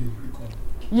know when they pre-com.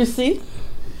 You see,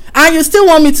 and you still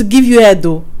want me to give you head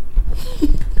though.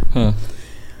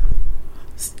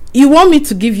 You want me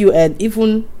to give you head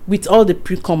even with all the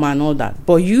pre-com and all that,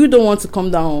 but you don't want to come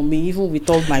down on me even with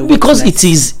all my because weakness. it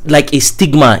is like a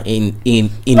stigma in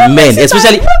men,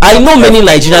 especially. I know many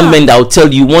Nigerian men that will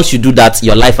tell you once you do that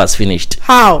your life has finished.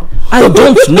 How? I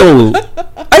don't know.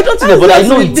 I don't know, but I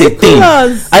know it's a thing.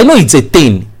 I know it's a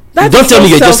thing. That Don't is tell so me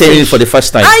you're just saying selfish. it for the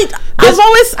first time. I've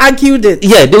always argued it.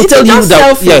 Yeah, they'll tell you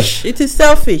that. Selfish. It is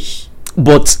selfish.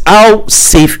 But how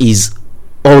safe is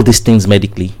all these things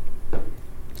medically?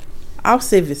 How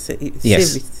safe is it?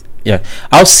 Yes. Save it. Yeah.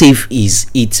 How safe is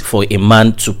it for a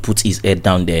man to put his head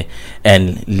down there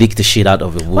and lick the shit out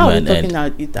of a Why are we woman? talking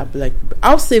about it? I'm like,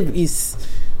 how safe is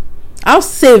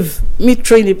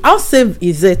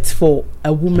it for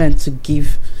a woman to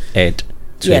give Head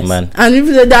to a man. And if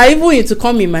they are even going to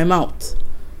come in my mouth.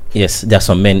 Yes, there are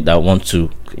some men that want to.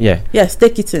 Yeah. Yes,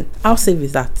 take it in. How safe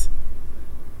is that?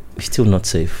 It's still not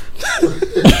safe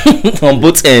on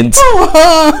both ends.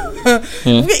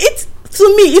 It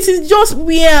to me, it is just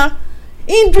we are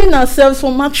hindering ourselves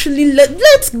from actually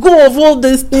let's go of all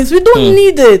these things. We don't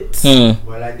need it.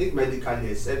 Well, I think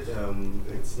medically, except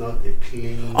it's not a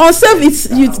clean. Unself,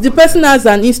 it's the person has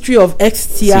an history of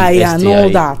STI and all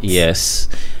that. Yes.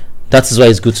 That is why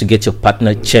it's good to get your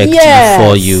partner checked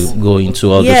before you go into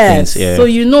all those things. Yeah. So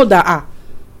you know that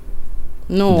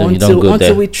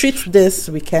until we treat this,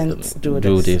 we can't do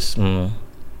this.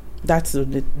 That's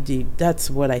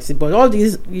that's what I see. But all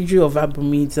these issue of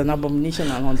it's an abomination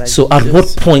and all that. So at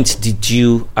what point did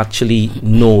you actually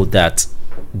know that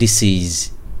this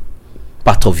is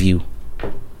part of you?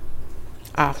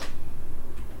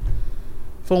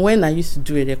 From when I used to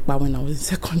do erekpa when I was in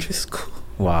secondary school.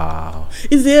 Wow.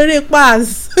 It's the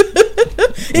erekpas.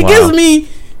 It gives me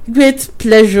great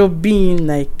pleasure being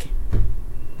like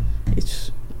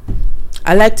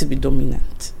I like to be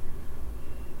dominant.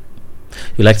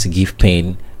 You like to give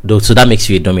pain, though. So that makes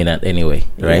you a dominant anyway,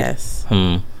 right? Yes.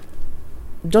 Hmm.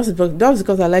 Just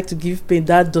because I like to give pain,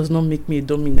 that does not make me a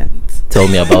dominant. Tell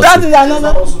me about That it. is Does that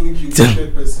another. also make you a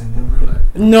wicked person in real life?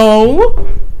 No,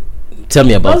 Tell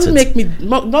me about doesn't it.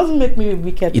 doesn't make me a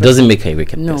wicked. It doesn't make her a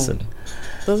wicked No. person.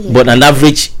 Doesn't But make an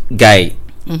average guy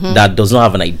Mhm. that does not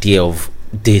have an idea of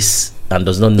this and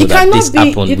does not know You that cannot this be-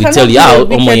 happened, you we cannot tell you, be a oh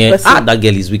wicked my, person. that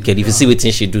girl is wicked. If you see what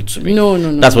thing she do to me,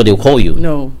 No. that's what they'll call you.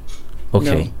 No.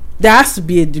 Okay. No. There has to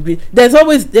be a degree. There's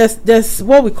always there's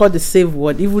what we call the safe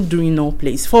word, even during no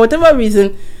place. For whatever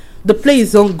reason, the play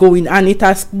is ongoing and it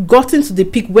has gotten to the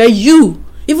peak where you,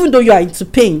 even though you are into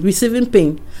pain, receiving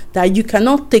pain, that you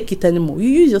cannot take it anymore. You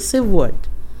use your safe word,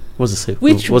 What's the safe?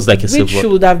 which What's like a safe which word?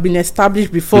 should have been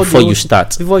established before Before the you whole-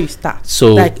 start. Before you start.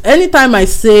 So Like anytime I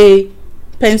say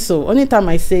pencil, anytime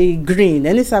I say green,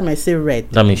 anytime I say red,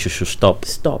 that means you should stop.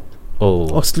 stop Oh.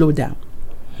 or slow down.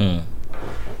 Hmm.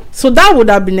 So that would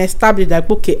have been established, like,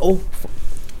 okay,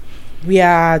 we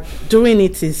are doing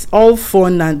it, is all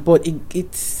fun, but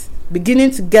it's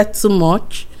beginning to get too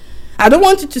much. I don't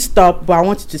want you to stop, but I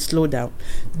want you to slow down.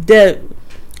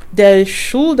 There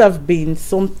should have been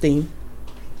something,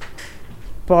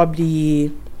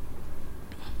 probably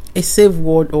a safe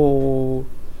word or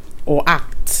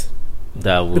act,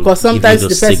 That will because give you sometimes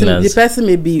those the signals. person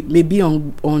may be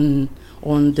on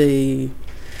the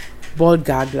ball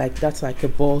gag, like that's like a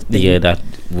ball thing. Yeah, that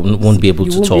won't be able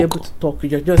You to won't talk. be able to talk.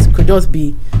 You just could just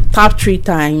be tap 3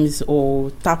 times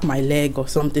or tap my leg or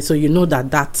something, so you know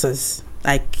that is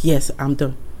like, yes, I'm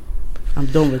done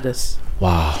with this.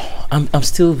 Wow, I'm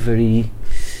still very,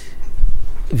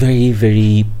 very,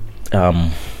 very.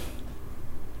 I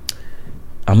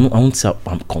won't say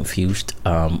I'm confused,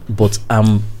 but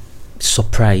I'm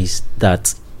surprised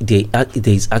that there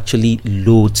is actually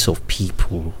loads of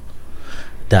people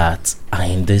that are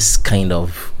in this kind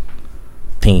of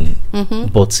thing,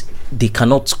 but they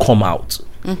cannot come out,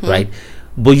 right?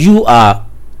 But you are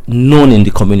known in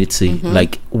the community.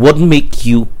 Like, what make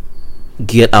you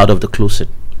get out of the closet?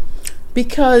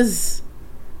 Because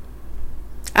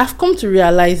I've come to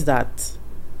realize that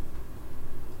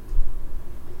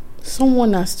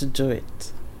someone has to do it.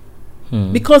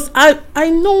 Because I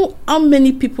know how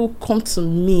many people come to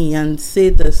me and say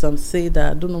this and say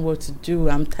that, I don't know what to do,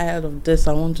 I'm tired of this,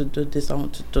 I want to do this, I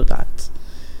want to do that.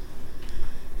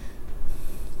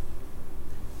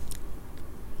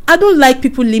 I don't like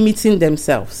people limiting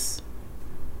themselves.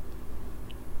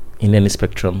 In any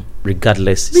spectrum,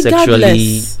 regardless.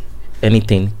 Sexually,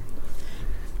 anything.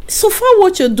 So far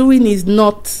what you're doing is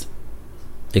not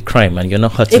A crime, and you're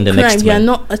not hurting the a crime. next You're man.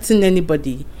 not hurting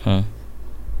anybody. Hmm.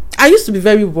 I used to be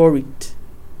very worried,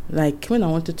 like when I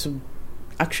wanted to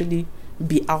actually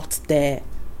be out there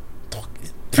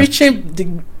preaching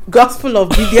the gospel of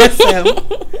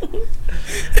BDSM.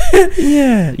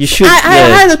 Yeah, you should. I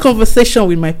yeah. had a conversation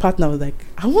with my partner. I was like,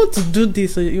 I want to do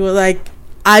this. So he was like,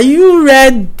 are you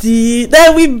ready?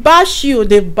 Then we bash you.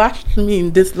 They bashed me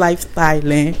in this lifestyle.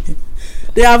 They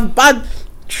have bad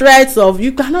threats of,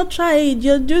 you cannot try it,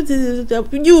 you do this,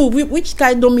 which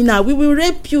kind domina, we will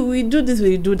rape you, we do this,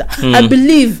 we do that. I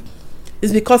believe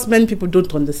it's because many people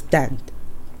don't understand.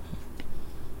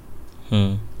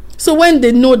 So when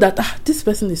they know that this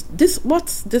person is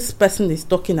what this person is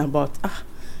talking about,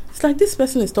 it's like this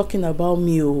person is talking about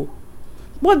me,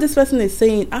 what this person is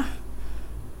saying,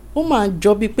 oh man,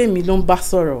 jobby pay me long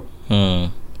basoro.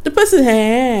 The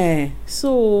person,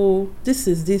 so this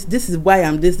is why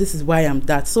I'm this is why I'm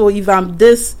that. So if I'm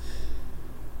this,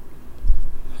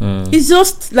 it's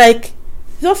just like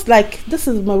this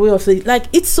is my way of saying, like,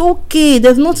 it's okay,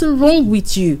 there's nothing wrong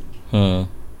with you.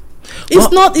 It's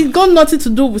got nothing to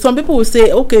do with, some people will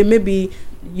say, okay, maybe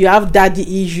you have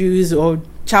daddy issues or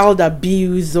child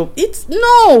abuse, or it's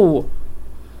no.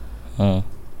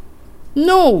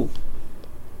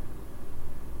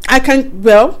 I can,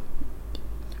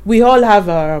 we all have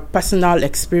our personal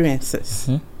experiences.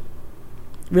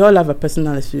 We all have a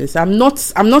personal experience. I'm not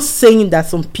saying that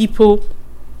some people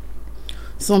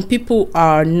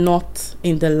are not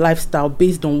in the lifestyle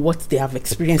based on what they have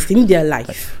experienced in their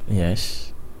life.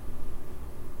 Yes.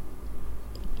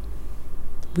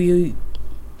 We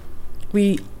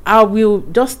will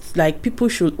just, like, people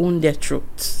should own their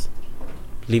truths.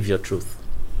 Live your truth.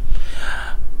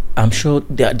 I'm sure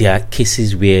there are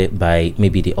cases whereby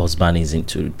maybe the husband is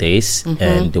into this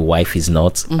and the wife is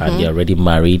not, and they're already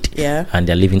married, and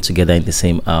they're living together in the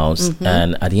same house,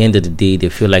 and at the end of the day they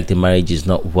feel like the marriage is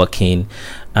not working,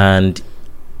 and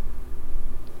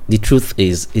the truth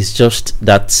is it's just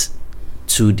that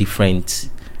two different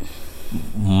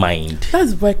mind.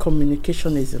 That's why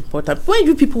communication is important. When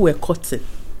you people were cutting,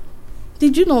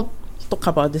 did you not talk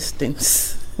about these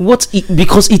things.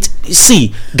 Because it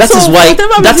see that So, is why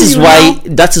whatever that reason is you why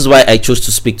have- that is why I chose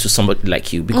to speak to somebody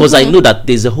like you, because I know that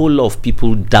there's a whole lot of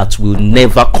people that will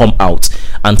never come out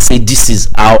and say this is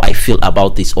how I feel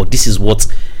about this, or this is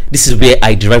where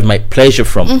I derive my pleasure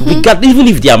from. Even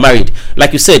if they are married,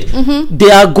 like you said, they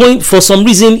are going, for some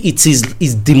reason it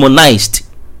is demonized.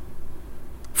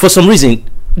 For some reason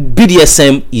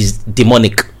BDSM is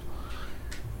demonic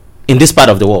in this part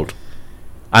of the world.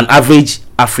 An average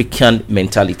African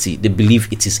mentality, they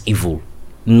believe it is evil,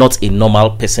 not a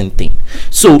normal person thing.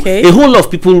 So Okay. a whole lot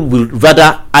of people will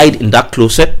rather hide in that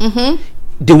closet.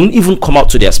 They won't even come out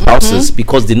to their spouses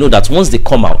because they know that once they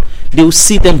come out, they will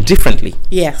see them differently,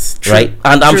 Yes, true, right?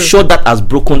 And I'm true. sure that has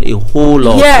broken a whole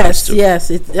lot of Yes, too. yes,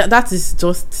 that is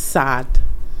just sad.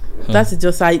 That is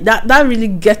just sad. That really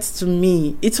gets to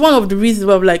me. It's one of the reasons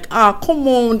why I'm like, come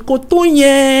on,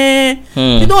 Kotonye.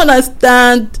 You don't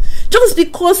understand. Just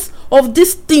because of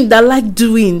this thing that I like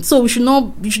doing, so we should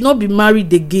not be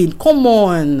married again. Come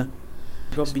on.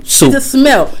 So- the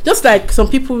smell, just like some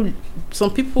people.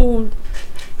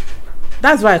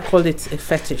 That's why I call it a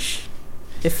fetish.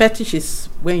 A fetish is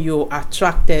when you're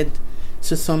attracted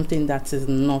to something that is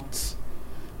not.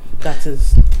 That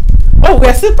is. Oh,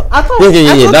 we're still. I thought.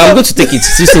 Yeah. Now I'm going to take it.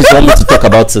 Since you want me to talk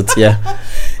about it, yeah.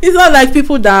 It's not like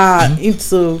people that are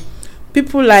into.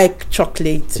 People like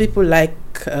chocolates. People like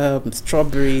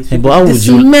strawberries. Hey, people- but how the would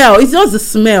you- smell? It's just the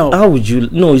smell. How would you?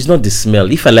 No, it's not the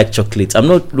smell. If I like chocolate, I'm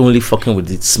not only fucking with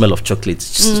the smell of chocolate.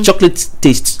 Chocolate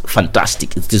tastes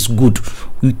fantastic. It is good.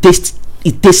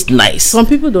 It tastes nice. Some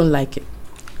people don't like it.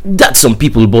 That's some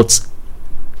people, but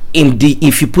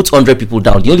if you put 100 people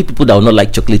down, the only people that will not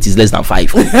like chocolate is less than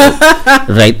 5.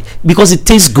 Right? Because it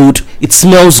tastes good, it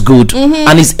smells good,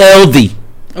 and it's healthy.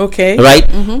 Okay. Right?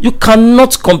 You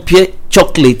cannot compare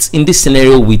chocolate in this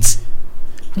scenario with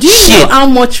Do you shit. know how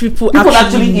much people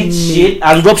Actually eat shit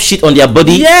and rub shit on their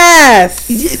body.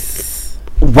 Yes.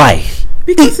 Why?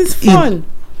 Because it's fun.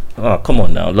 Oh, come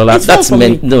on now, Lola. It's fun That's for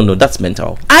me. no, that's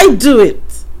mental. I do it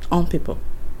on people.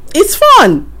 It's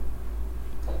fun.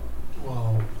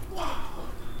 Wow.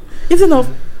 Isn't it?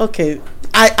 Okay.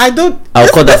 I don't. I'll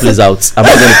cut that place out. I'm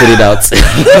not going to put it out.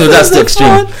 That's too the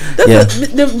extreme.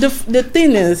 fun. The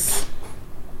thing is,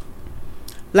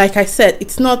 like I said,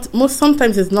 it's not.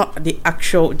 Sometimes it's not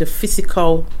the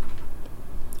physical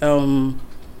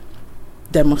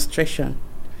demonstration.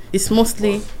 It's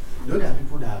mostly. You know there are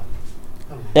people that.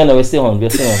 Yeah, no, we're still on.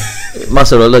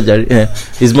 Master Oloja, yeah.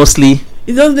 It's mostly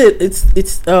It's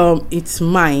just it's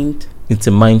mind. it's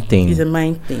a mind thing. It's a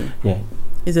mind thing. Yeah.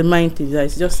 It's a mind thing.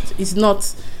 It's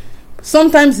not.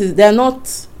 Sometimes they're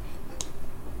not.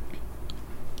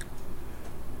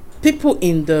 People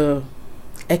in the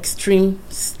extreme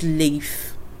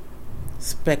slave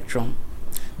spectrum,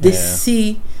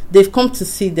 Yeah. they've come to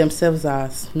see themselves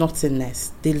as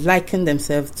nothingness. They liken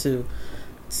themselves to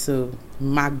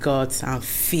maggots and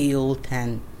filth,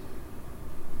 and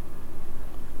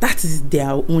that is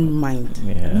their own mind.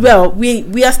 Yeah. Well,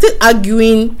 we are still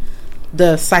arguing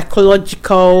the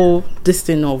psychological this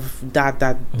thing of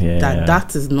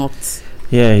that is not.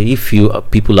 Yeah, if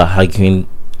people are arguing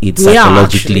it We are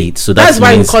psychologically, actually. so That's that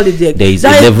why we means call it there is a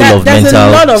level of there's a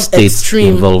lot mental of states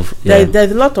extreme, involved. Yeah.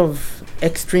 There's a lot of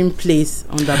extreme place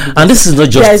on that. And this is not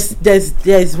just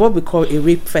There's what we call a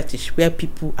rape fetish, where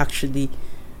people actually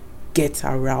get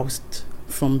aroused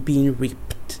from being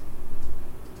raped.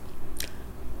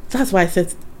 That's why I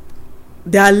said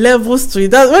there are levels to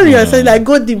it. That's when you are saying like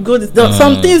go deep.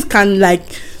 Some things can like,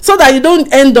 so that you don't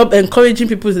end up encouraging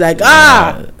people to like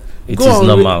it go is on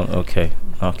normal. Okay.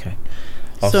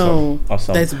 So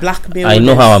Awesome. there's blackmail. I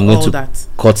know how there's I'm going all to that.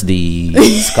 cut the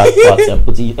scat part and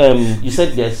put it. You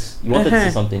said yes. You wanted to say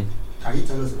something. Can you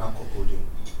tell us about cuckolding?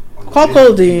 On the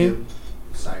Cuckolding. male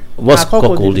side. What's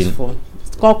Cuckolding is cuckolding? fun.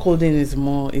 Cuckolding is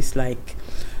more. It's like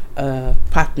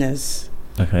partners.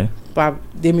 Okay. But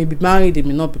they may be married, they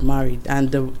may not be married,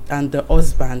 and the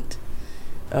husband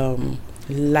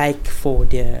like for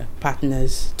their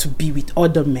partners to be with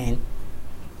other men.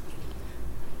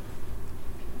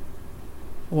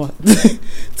 What?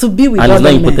 To be with And it's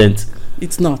other not men. impotent.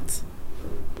 It's not.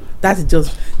 That's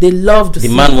just they love to The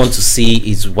see. man wants to see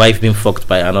his wife being fucked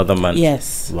by another man.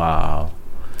 Yes. Wow.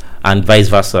 And vice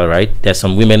versa, right? There's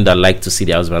some women that like to see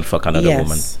their husband fuck another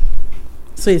woman.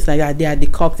 So it's like they are the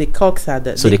cocks. The cocks are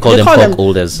the. So they call them cock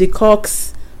holders. The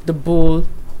cocks, the bull,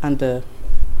 and the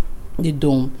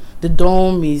dome. The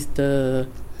dome is the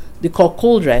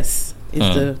cockholdress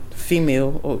is the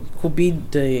female, or could be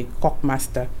the cock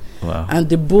master, Wow. and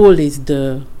the bull is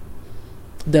the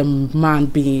man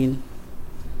being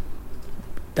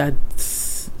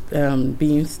that's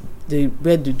being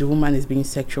where the woman is being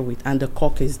sexual with, and the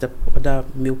cock is the other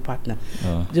male partner.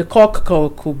 The cock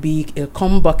could be a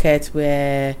cum bucket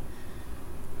where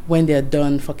when they're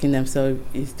done fucking themselves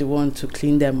is the one to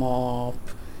clean them up.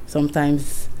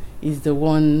 Sometimes is the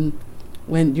one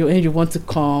when you want to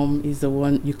come is the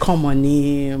one you come on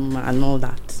him and all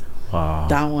that. Wow.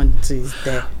 That one too is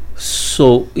there.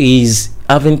 So is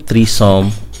having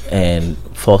threesome and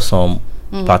foursome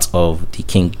part of the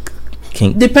kink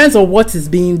Depends on what is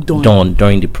being done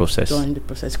during the process.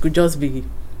 Could just be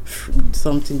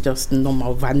something just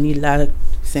normal vanilla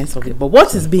sense of it, but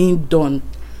what is being done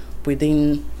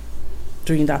during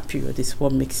that period is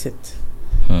what makes it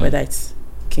whether it's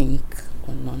kink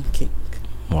or non-kink.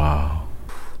 Wow.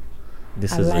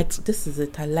 This is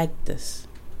it. I like this.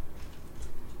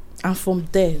 And from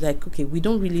there, like, okay, we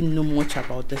don't really know much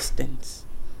about these things.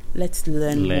 Let's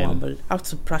learn more about how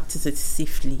to practice it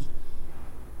safely.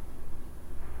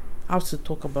 How to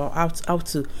talk about how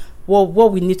to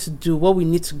what we need to do, what we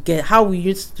need to get, how we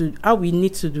need to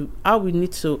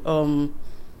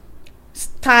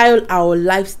style our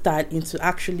lifestyle into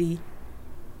actually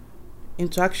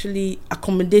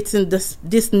accommodating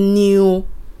this new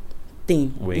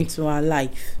thing into our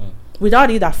life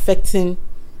without it affecting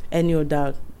any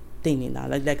other thing in our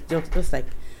life. Like just like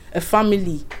a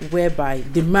family whereby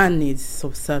the man is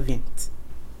subservient.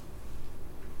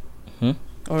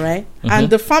 All right, and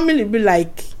the family be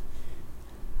like,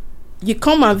 you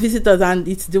come and visit us, and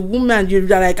it's the woman. You're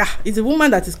like, it's the woman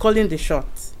that is calling the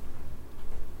shots.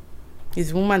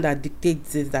 It's the woman that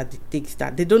dictates this, that dictates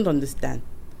that. They don't understand.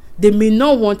 They may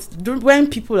not want when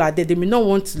people are there. They may not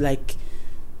want to, like.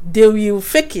 They will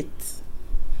fake it.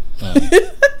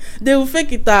 They will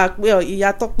fake it. Well,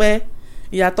 Iyatope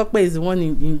is the one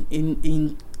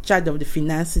in charge of the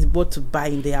finances, what to buy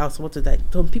in the house, what to that.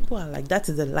 Some people are like, that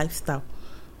is a lifestyle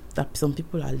that some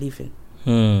people are living.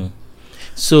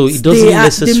 So it doesn't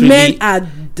necessarily. The men are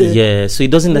so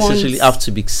it doesn't necessarily have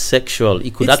to be sexual.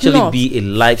 It could actually be a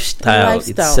lifestyle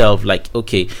itself. Like,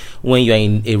 okay, when you're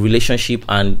in a relationship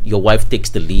and your wife takes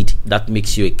the lead, that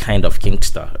makes you a kind of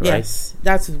kinkster, right? Yes,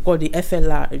 that's called the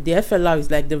FLR. The FLR is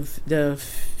like the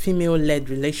female-led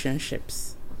relationships.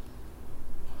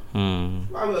 Why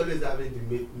we always having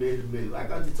the male? Why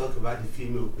can't you talk about the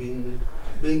female being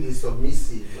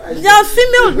submissive? Yeah,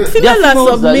 female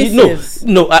are submissive.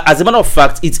 No. As a matter of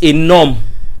fact, it's a norm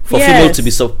for female to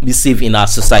be submissive in our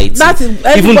society. That is,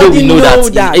 even though we know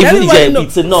that.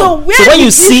 It's a norm. So when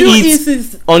you see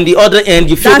it on the other end,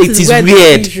 you feel it is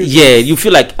weird. Yeah, you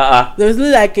feel like there's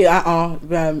like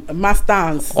master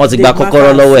and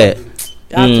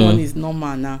that one is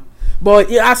normal now.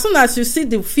 But as soon as you see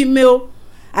the female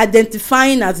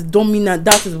identifying as dominant,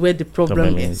 that is where the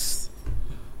problem is.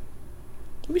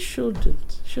 We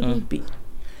shouldn't be.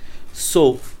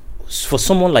 So for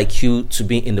someone like you to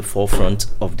be in the forefront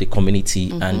of the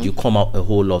community and you come out a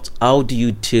whole lot, how do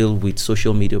you deal with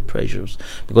social media pressures?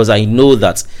 Because I know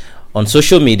that on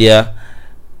social media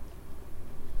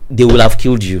they will have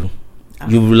killed you.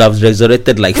 You will have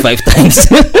resurrected like 5 times.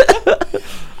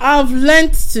 I've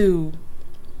learned to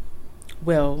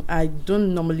I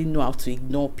don't normally know how to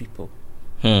ignore people.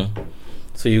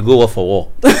 So you go war for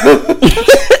war.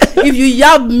 If you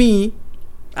yab me,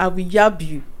 I will yab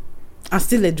you and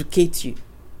still educate you.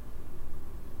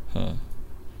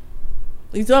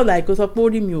 It's not like it's not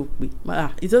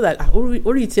like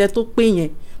ori ti e to pe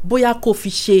yen boya ko fi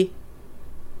se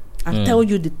and tell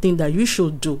you the thing that you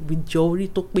should do with your ori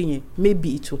to pe yen.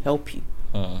 Maybe it will help you.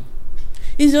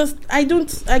 It's just I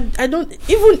don't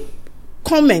even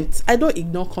comment. I don't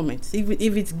ignore comments. If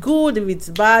it's good, if it's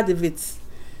bad,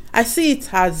 I see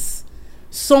it as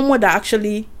someone that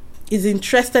actually is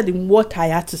interested in what I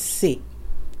had to say.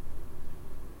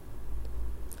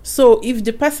 So if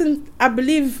the person, I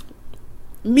believe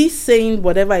me saying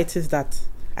whatever it is that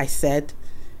I said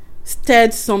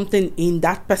stirred something in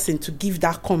that person to give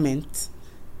that comment,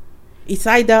 it's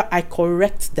either I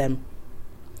correct them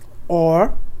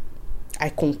or I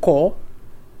concur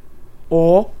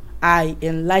or I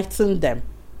enlighten them.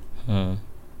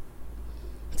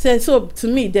 So to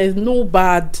me, there's no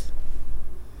bad,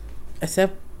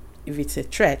 except if it's a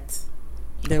threat.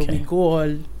 Then we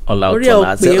go all out on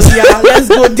ourselves. Yeah, let's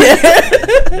go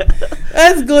there.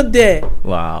 Let's go there.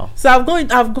 Wow. So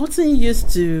I've gotten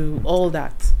used to all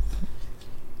that.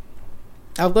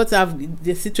 I've got to have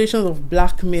the situations of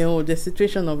blackmail, the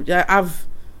situation of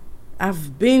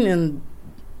I've been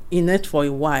in it for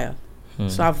a while.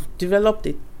 So I've developed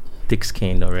it. Thick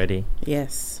skin already.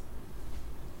 Yes.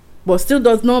 But still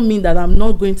does not mean that I'm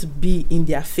not going to be in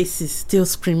their faces still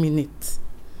screaming it.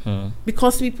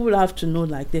 Because people have to know,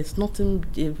 like, there's nothing,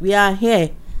 we are here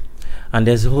And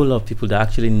there's a whole lot of people that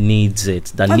actually needs it,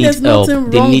 that And need there's help. nothing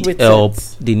They wrong need with help.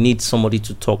 it. They need somebody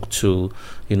to talk to,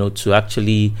 to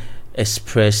actually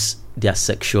express their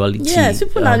sexuality. Yes,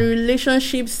 people are Um, in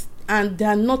relationships and they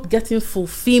are not getting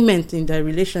fulfillment in their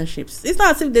relationships. It's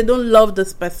not as if they don't love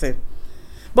this person,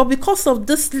 but because of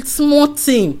this small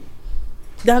thing,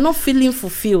 they are not feeling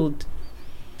fulfilled.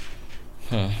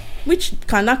 Which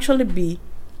can actually be,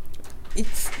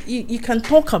 you can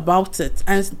talk about it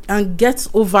and get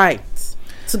over it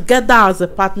together as a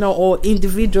partner or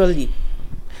individually.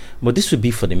 But this would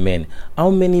be for the men. How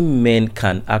many men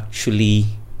can actually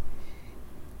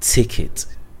take it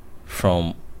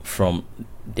from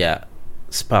their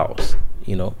spouse?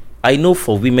 I know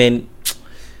for women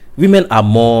are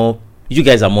more. You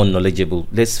guys are more knowledgeable.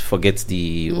 Let's forget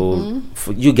the old.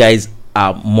 You guys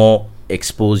are more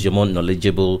exposed. You're more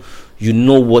knowledgeable. You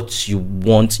know what you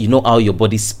want. You know how your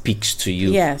body speaks to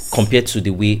you. Yes. Compared to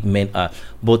the way men are.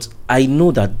 But I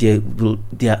know that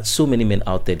there are so many men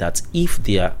out there that if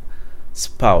their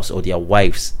spouse or their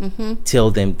wives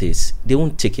tell them this, they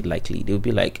won't take it lightly. They'll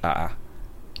be like,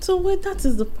 So that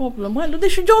is the problem. Well, they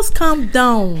should just calm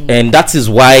down. And that is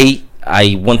why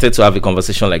I wanted to have a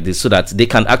conversation like this, so that they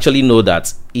can actually know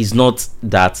that it's not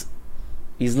that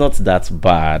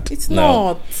bad. It's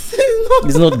No, not.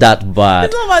 it's not that bad.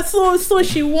 It's not bad. So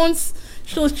she wants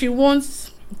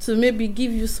to maybe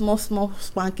give you small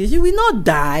spankings. You will not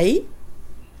die.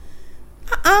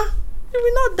 You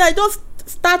will not die. Just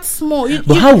start small.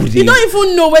 But how would you don't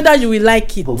even know whether you will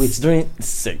like it. But wait, during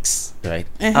sex, right?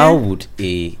 How would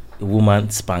a woman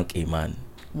spank a man?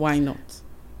 Why not?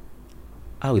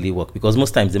 How will it work? Because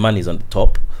most times the man is on the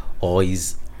top or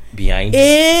is behind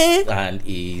and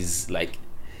is like.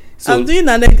 So I'm doing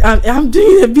a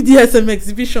BDSM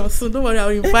exhibition, so don't worry, I'll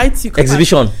invite you. Come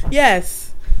exhibition.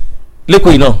 Yes. Look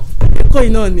what you know.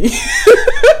 Going on.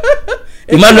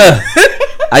 Emmanuel,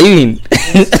 are you in?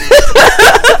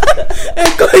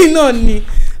 Going on.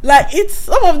 Like, it's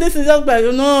some of this is just like,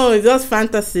 no, it's just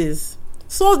fantasies.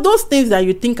 So those things that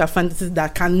you think are fantasies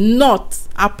that cannot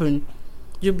happen,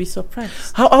 you'll be surprised.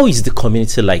 How is the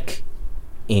community like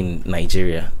in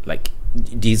Nigeria? Like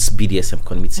this BDSM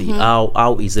community,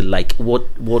 how is it like? What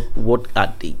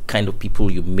are the kind of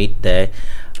people you meet there?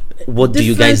 What do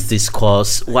you guys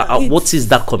discuss? What is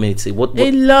that community? What?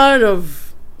 A lot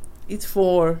of it's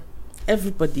for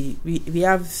everybody. We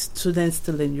have students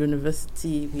still in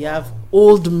university. We have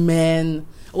old men,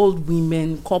 old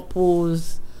women,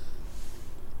 couples.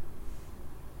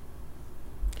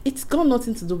 It's got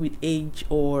nothing to do with age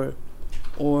or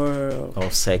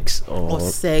sex or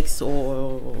sex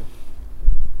or.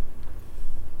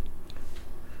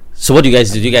 So what do you guys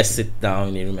do? Do you guys sit down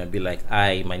in a room and be like,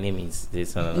 "Hi, my name is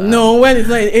this"? No, when it's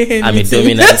not an AA I'm a meeting.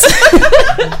 dominant.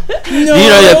 No. Do you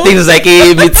know your things like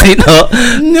AA meeting?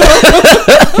 No.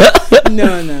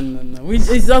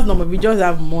 It's just normal. We just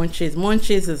have munches.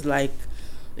 Munches is like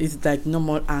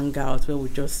normal hangouts where we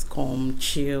just come,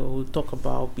 chill, talk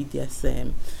about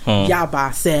BDSM, yab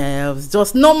ourselves,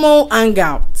 just normal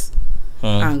hangouts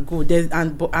and go. There's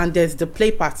the play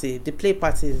party. The play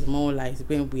party is more like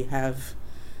when we have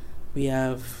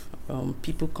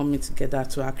people coming together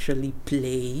to actually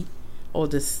play all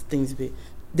these things.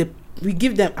 We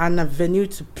give them an avenue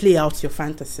to play out your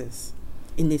fantasies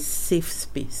in a safe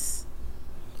space.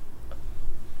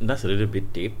 That's a little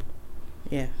bit deep.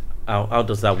 Yeah. How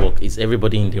does that work? Is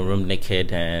everybody in the room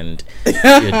naked and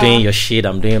you're doing your shit,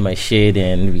 I'm doing my shit,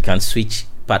 and we can switch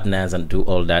partners and do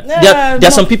all that? Yeah, there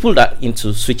are some people that are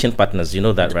into switching partners. You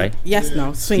know that, right? Yes,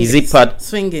 now swinging. Is it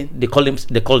swinging? They call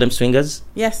them swingers.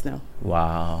 Yes, now.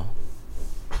 Wow.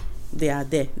 They are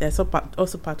there. They're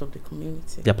also part of the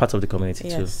community. They're part of the community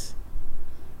too. Yes.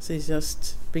 So it's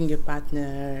just bring your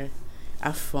partner,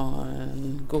 have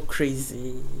fun, go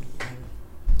crazy.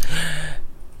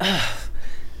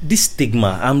 This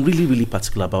stigma, I'm really, really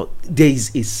particular about. There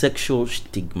is a sexual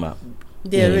stigma.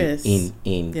 There is in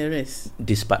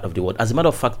this part of the world. As a matter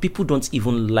of fact, people don't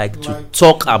even like to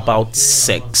talk about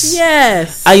sex.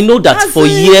 Yes. I know that for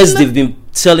years they've been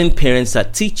telling parents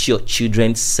that teach your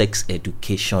children sex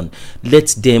education. Let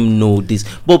them know this.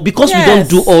 But because we don't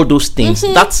do all those things,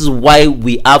 that's why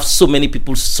we have so many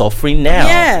people suffering now.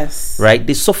 Yes. Right?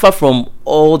 They suffer from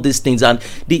all these things, and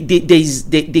there is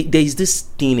this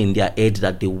thing in their head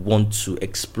that they want to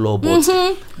explore, but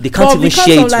they can't even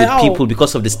share it with people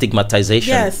because of the stigmatization.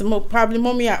 Yes, probably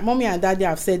mommy and daddy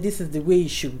have said this is the way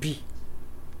it should be.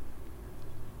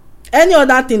 Any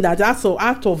other thing that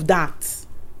out of that,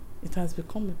 it has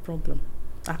become a problem.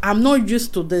 I'm not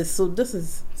used to this, so this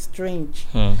is strange.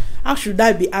 How should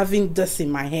I be having this in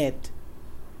my head?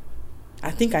 I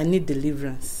think I need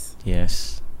deliverance.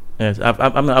 Yes. Yes,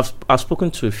 I've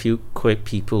spoken to a few queer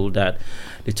people that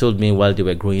they told me while they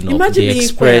were growing up, Imagine they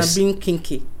being queer and expressed. being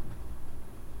kinky.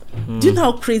 Do you know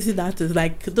how crazy that is?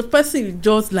 Like the person is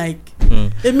just like,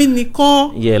 I mean,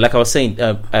 Nicole. Yeah, like I was saying,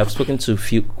 I've spoken to a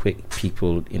few queer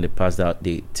people in the past that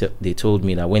they told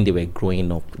me that when they were growing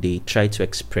up, they tried to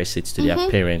express it to their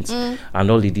parents,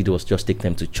 and all they did was just take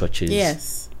them to churches.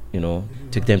 Yes. You know,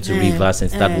 take them to rivers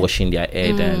and start washing their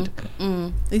head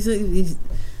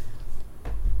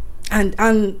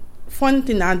And fun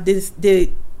thing, and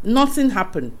nothing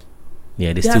happened.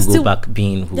 yeah, they still go back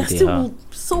being who they are.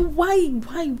 So why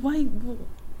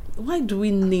do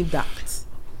we need that?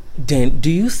 Then,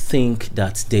 do you think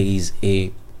that there is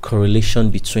a correlation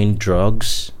between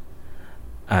drugs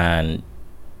and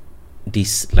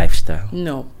this lifestyle?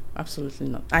 No, absolutely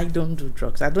not. I don't do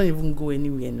drugs. I don't even go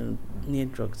anywhere near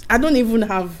drugs. I don't even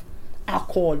have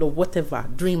alcohol or whatever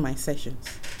during my sessions.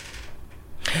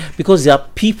 Because there are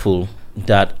people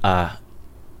that are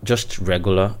just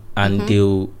regular and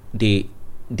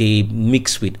they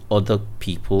mix with other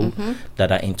people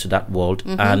that are into that world,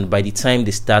 and by the time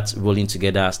they start rolling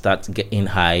together, start getting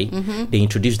high, they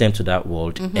introduce them to that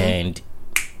world and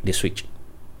they switch.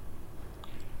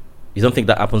 You don't think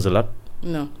that happens a lot?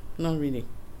 No, not really.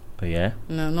 Oh, yeah.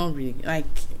 No, not really. Like,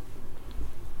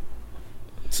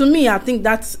 to me, I think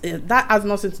that has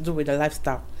nothing to do with the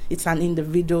lifestyle. It's an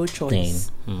individual choice.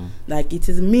 Like, it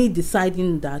is me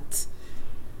deciding that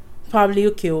probably,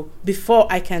 okay, before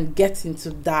I can get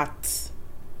into that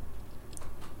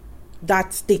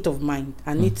state of mind,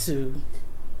 I need to.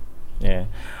 Yeah.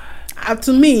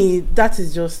 To me, that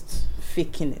is just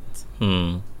faking it.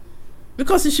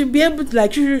 Because you should be able to,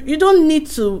 like, you don't need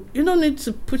to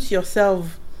put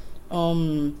yourself,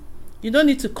 you don't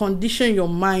need to condition your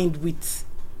mind with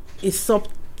a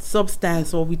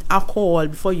substance or with alcohol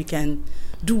before you can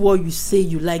do what you say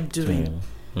you like doing.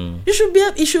 You should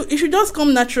it should just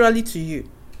come naturally to you.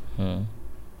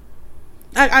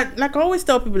 I always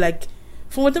tell people, like,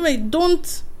 for whatever,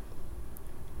 don't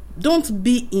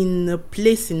be in a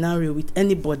play scenario with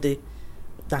anybody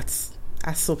that's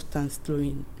a substance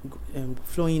flowing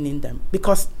in them,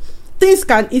 because things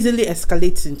can easily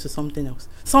escalate into something else.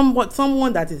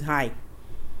 Someone that is high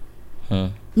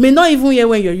may not even hear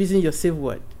when you're using your safe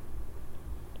word.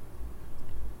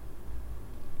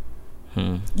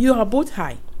 You are both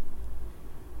high.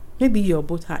 Maybe you're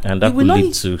both high, and that will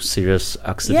lead to serious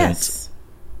accidents.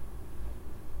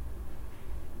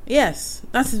 Yes,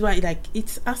 that is why, like,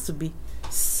 it has to be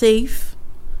safe,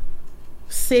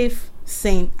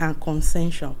 sane, and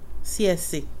consensual.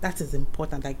 CSC, that is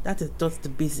important. Like, that is just the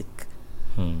basic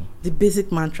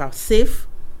mantra: safe,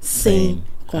 sane,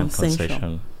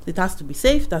 consensual. It has to be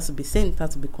safe, it has to be sane, it has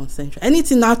to be consensual.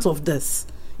 Anything out of this,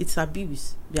 it's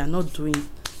abuse. We are not doing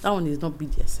that. One is not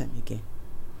BDSM again.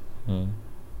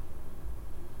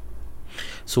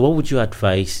 So what would you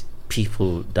advise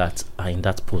people that are in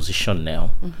that position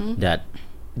now, that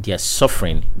they are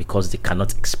suffering because they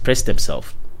cannot express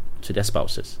themselves to their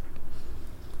spouses?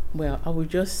 Well, I would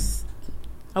just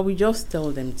tell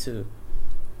them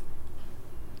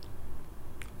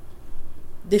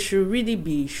they should really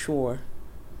be sure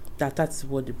that that's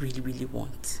what they really, really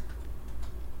want.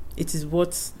 It is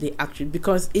what they actually,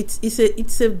 because it's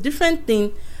a different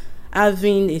thing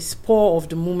having a spur of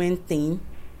the moment thing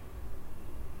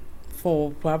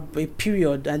for a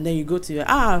period, and then you go to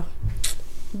your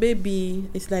baby,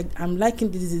 it's like, I'm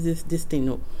liking this thing,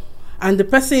 no, and the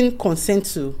person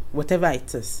consents to whatever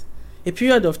it is. A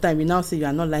period of time, you now say you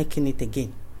are not liking it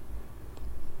again.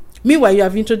 Meanwhile, you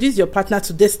have introduced your partner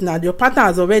to this now. Your partner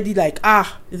has already like,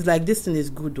 it's like, this thing is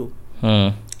good though,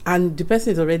 and the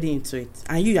person is already into it,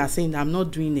 and you are saying, I'm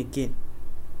not doing it again.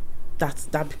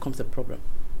 That becomes a problem.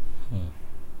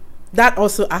 That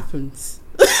also happens.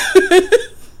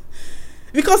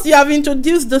 Because you have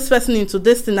introduced this person into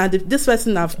this thing, and this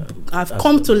person have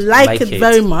come to like it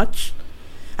very much,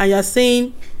 and you're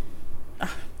saying,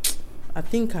 I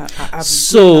think I've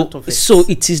so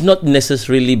it is not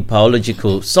necessarily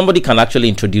biological. Somebody can actually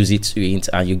introduce it to it,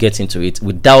 and you get into it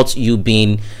without you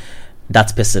being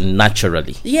that person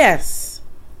naturally. Yes.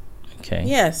 Okay.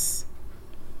 Yes.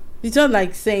 It's not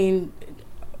like saying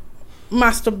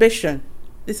masturbation.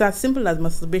 It's as simple as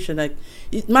masturbation. Like,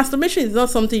 masturbation is not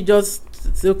something you just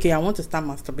say, okay, I want to start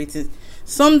masturbating.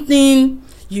 Something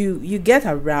you get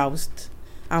aroused,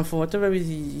 and for whatever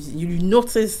reason you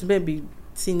notice, maybe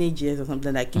teenage years or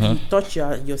something, like if you touch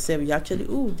yourself, you actually,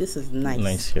 this is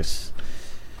nice. Yes.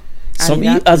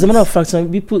 As a matter of fact,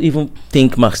 some people even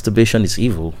think masturbation is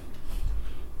evil.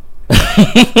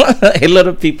 A lot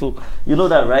of people, you know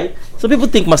that, right? Some people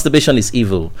think masturbation is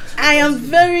evil. I'm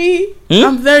very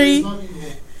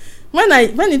when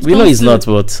it We comes know it's to not,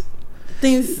 but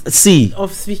things see,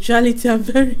 of spirituality, I'm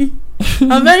very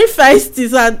feisty,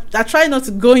 so I try not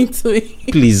to go into it.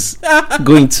 please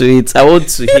go into it. I want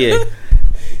to hear.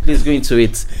 Please go into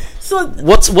it. So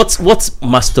What's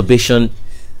masturbation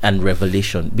and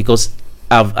revelation? Because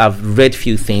I've read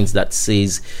few things that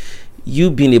says you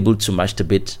being able to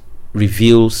masturbate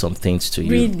reveal some things to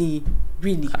you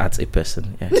really, as a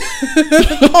person. Yeah.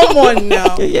 come on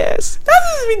now. Yes. That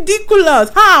is ridiculous.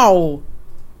 How?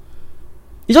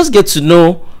 You just get to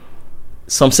know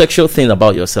some sexual thing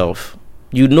about yourself.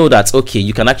 You know that, okay,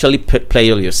 you can actually play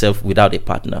yourself without a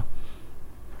partner.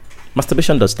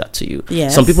 Masturbation does that to you.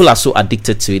 Yes. Some people are so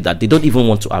addicted to it that they don't even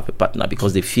want to have a partner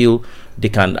because they feel they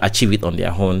can achieve it on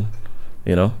their own.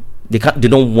 You know, they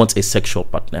don't want a sexual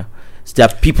partner. So there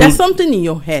are people. There's something in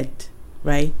your head,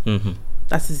 right? Mhm.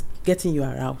 That is getting you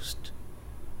aroused.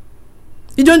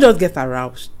 You don't just get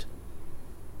aroused.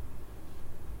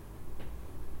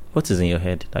 What is in your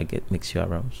head that makes you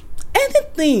aroused?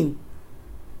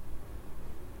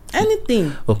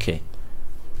 Anything. Okay,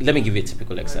 let me give you a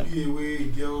typical example. Be away,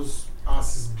 girls'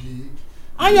 ass is big.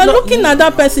 And you're looking at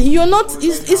that person. You're not.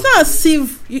 It's not as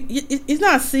if. It's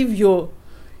not as if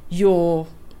you're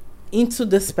into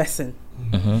this person.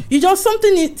 Mhm. You just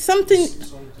something.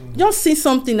 Just see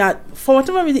something that for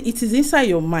whatever reason it is inside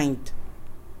your mind.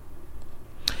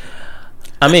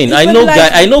 I mean, It's I maybe know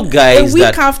like I know guys a week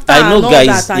that after I know and all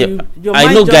guys. that, and Yeah, your I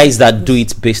mind know just- guys that do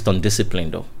it based on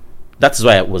discipline, though. That's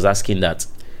why I was asking that.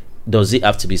 Does it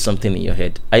have to be something in your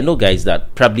head? I know guys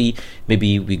that probably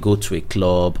maybe we go to a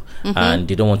club and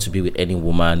they don't want to be with any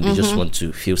woman. They just want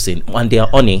to feel sane, and they are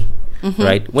honey,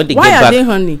 right? When they Why get are back, they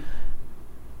honey?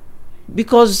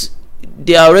 because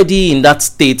they are already in that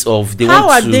state of they How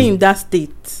want are to. they in that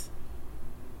state?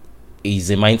 Is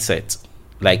a mindset.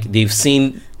 Like they've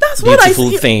seen That's what I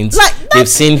beautiful see. things, Like, they've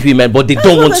seen women, but they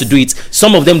don't what want I to do it.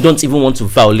 Some of them don't even want to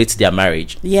violate their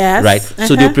marriage. Yes. Right?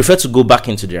 So they prefer to go back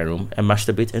into their room and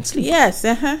masturbate and sleep. Yes.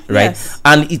 Right? Yes.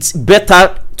 And it's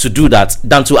better to do that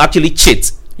than to actually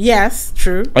cheat Yes.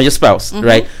 True. on your spouse.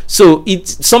 Right? So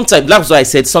it's sometimes, that's why I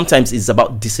said sometimes it's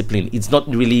about discipline. It's not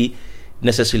really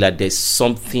necessarily like there's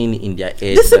something in their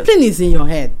head. Discipline is in your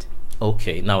head.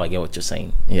 Okay, now I get what you're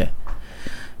saying. Yeah.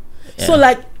 So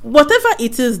like whatever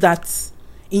it is that's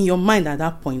in your mind at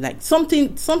that point, like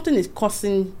something is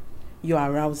causing your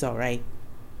arousal, right?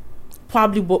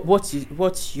 Probably what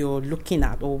you're looking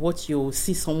at or what you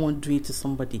see someone doing to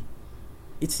somebody.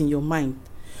 It's in your mind.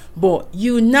 But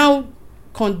you now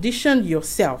condition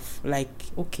yourself like,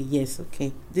 okay, yes,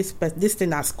 okay, this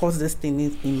thing has caused this thing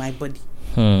in my body.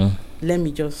 Let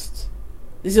me just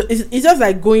it's just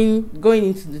like going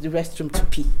into the restroom to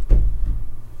pee.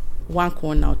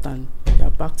 One out and you're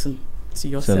back to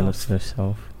yourself.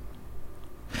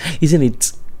 Isn't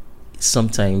it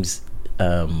sometimes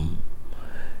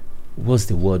what's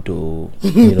the word though?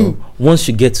 You know, once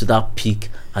you get to that peak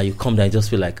and you come down, you just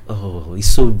feel like, oh, it's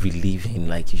so relieving.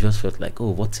 Like you just felt like, oh,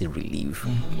 what a relief.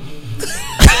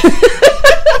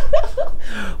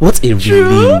 What a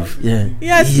relief. Yeah.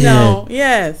 Yes, Yeah. no.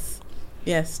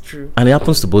 Yes, true. And it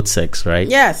happens to both sex, right?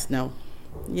 Yes, no.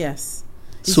 Yes.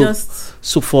 It's So- just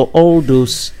So for all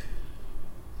those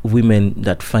women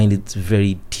that find it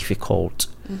very difficult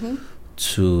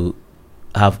to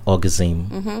have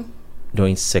orgasm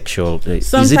during sexual, is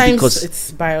sometimes it because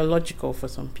it's biological for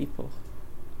some people.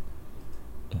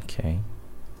 okay?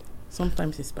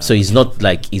 Sometimes it's biological. So it's not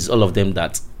like it's all of them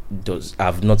that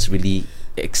have not really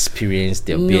experienced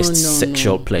their best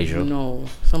sexual pleasure. No.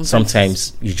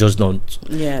 Sometimes you just don't.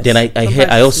 Yes. Then I hear,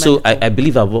 I Sometimes also it's medical. I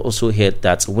believe I've also heard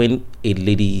that when a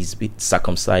lady is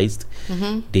circumcised,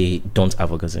 they don't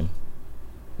have orgasm.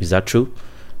 Is that true?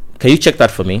 Can you check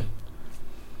that for me?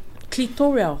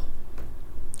 clitoral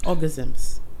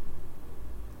orgasms.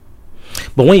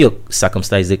 But when you're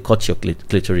circumcised, they cut your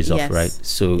clitoris Yes. off, right?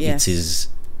 So Yes. it is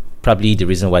probably the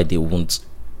reason why they won't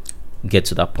get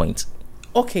to that point.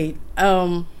 Okay.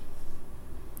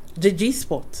 The G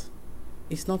spot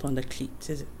is not on the clit,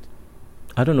 is it?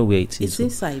 I don't know where it is. It's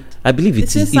inside. I believe it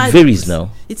It's is. It inside. varies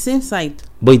now, It's inside.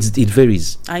 but it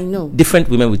varies. I know. Different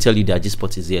women will tell you their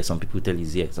G-spot is here. Some people will tell you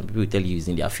it's here. Some people will tell you it's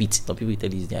in their feet. Some people will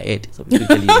tell you it's in their head. Some people will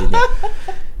tell you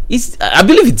it's in their... I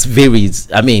believe it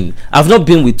varies. I mean, I've not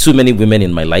been with too many women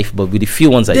in my life, but with the few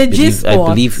ones I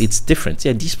believe it's different.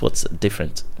 Yeah, G-spots are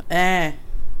different.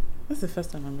 That's the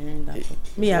first time I'm hearing that.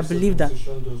 Me, I believe that.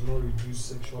 Circumcision does not reduce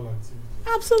sexual activity.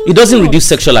 Absolutely. It doesn't not. reduce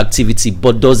sexual activity,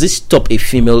 but does it stop a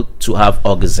female to have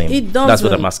orgasm? It That's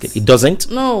what I'm doesn't. asking. It doesn't?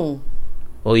 No.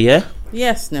 Oh, yeah?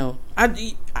 Yes, no.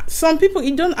 Some people,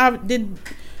 you don't have.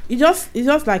 It's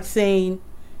just like saying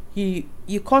you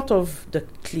cut off the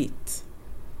clit.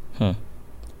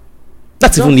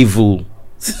 That's even evil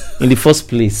in the first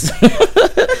place.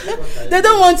 They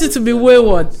don't want you to be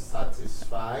wayward.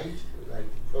 Satisfied, like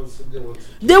constantly want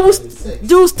to They will keep having sex.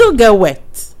 you will still get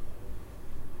wet.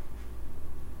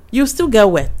 You still get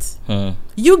wet.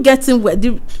 You getting wet.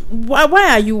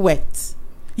 Why are you wet?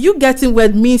 You getting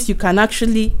wet means you can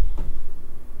actually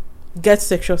get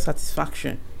sexual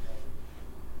satisfaction.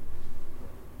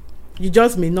 You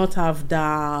just may not have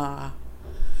the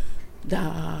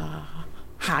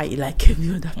high like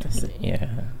every other person. Yeah.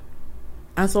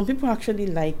 And some people actually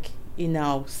like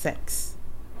anal sex.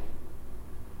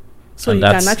 So And you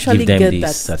that's can actually give them get the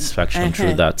that satisfaction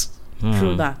through that.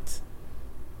 through that.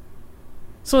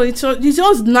 So it's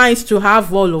just nice to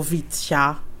have all of it,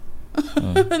 Sha.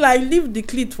 Like leave the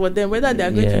clit for them, whether they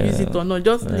are going to use it or not.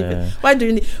 Just leave it. Why do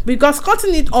you need? Because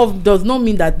cutting it off does not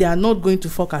mean that they are not going to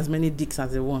fuck as many dicks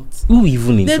as they want. Who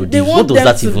even introduced? They What want does them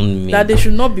that to, even mean? that they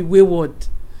should not be wayward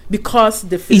because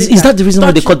they feel Is that the reason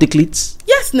why they touch- cut the cleats?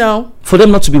 Yes, now. For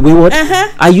them not to be wayward?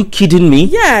 Uh-huh. Are you kidding me?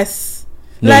 Yes.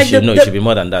 No, Like it should be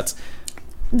more than that.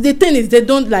 The thing is, they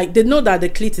know that the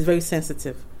clit is very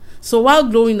sensitive. So while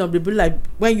growing up, they be like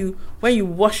when you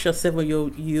wash yourself or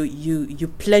you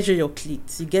pleasure your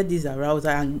clit, you get this arousal,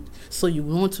 and so you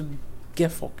want to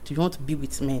get fucked. You want to be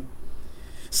with men.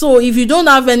 So if you don't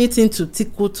have anything to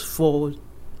tickle for,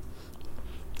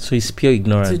 So it's pure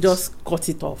ignorance. to just cut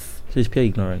it off, So it's pure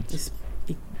ignorance. it's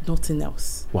nothing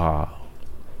else. Wow.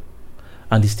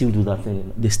 And they still do that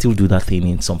thing. They still do that thing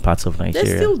in some parts of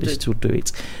Nigeria. still They do. still do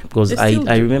it. Because They I still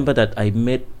do. remember that I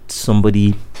met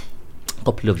somebody a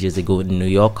couple of years ago in New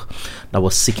York that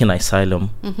was seeking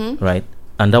asylum, right?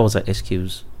 And that was her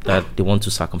excuse that they want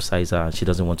to circumcise her and she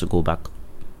doesn't want to go back.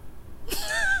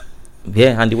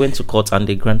 Yeah, and they went to court and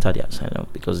they granted the asylum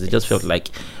because they just felt like,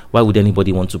 why would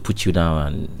anybody want to put you down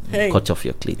and Hey, cut off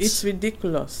your cleats? It's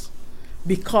ridiculous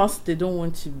because they don't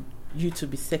want you to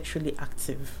be sexually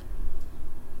active.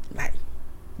 Like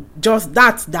just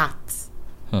that.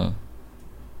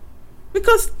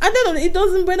 Because I don't know, it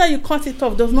doesn't, whether you cut it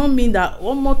off does not mean that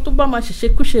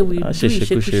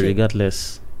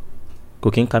Regardless.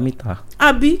 Cooking kamita.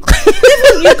 Abi,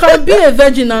 even you can be a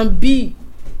virgin and be,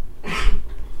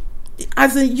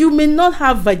 as in, you may not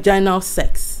have vaginal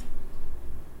sex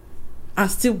and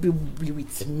still be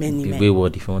with many Be men.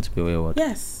 wayward if you want to be wayward.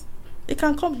 Yes, you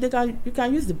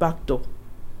can use the back door.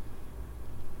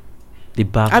 The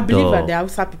back I believe door. that the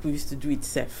Hausa people used to do it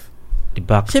safe. The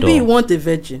back Maybe door. you want a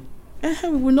virgin. We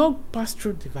will not pass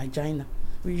through the vagina.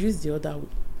 We use the other way.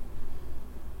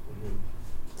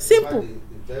 Simple.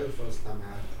 The very first time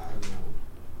I had now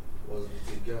was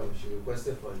with a girl. She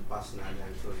requested for it personally, and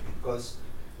it was because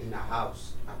in her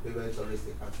house, her parents always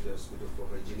take her to the hospital for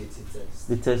virginity test.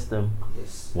 They test them.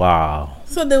 Yes. Wow.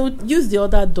 So they would use the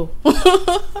other door.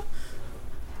 Wow.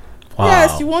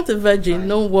 Yes, you want a virgin.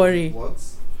 Don't worry. What?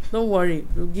 Don't worry.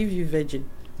 We'll give you virgin.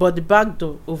 But the back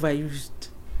door overused.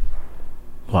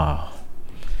 Wow.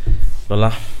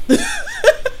 Lola,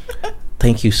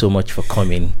 thank you so much for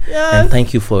coming. Yes. And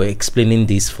thank you for explaining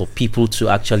this for people to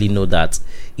actually know that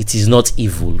it is not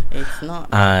evil It's not.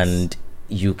 and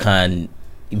you can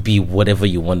be whatever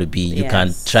you want to be. You can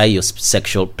Yes. try your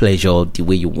sexual pleasure the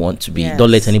way you want to be. Yes.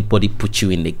 Don't let anybody put you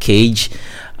in a cage.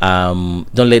 Don't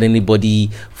let anybody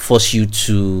force you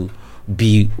to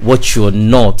be what you're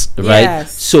not, right?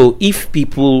 Yes. So if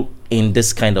people in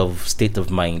this kind of state of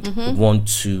mind want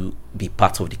to be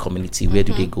part of the community, where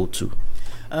do they go to?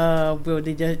 Well,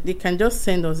 they can just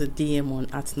send us a DM on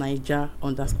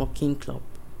 @Niger_King Club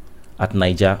At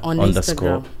Niger on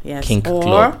underscore Instagram. Yes. King or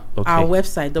Club. Okay. our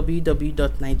website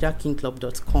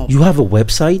www.nigerkingclub.com. You have a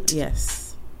website?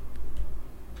 Yes.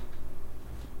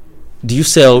 Do you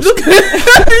sell? Look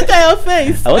at your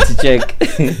face. I want to check.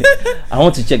 I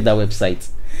want to check that website.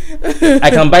 I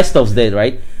can buy stuff there,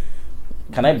 right?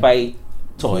 Can I buy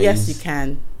toys? Yes, you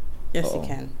can. Yes, Oh. you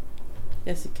can.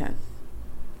 Yes, you can.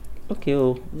 Okay.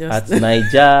 Oh, Just- at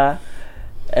Niger.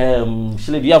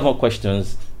 Shirley, do you have more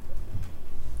questions?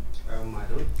 I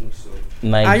don't think so.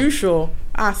 Are you sure?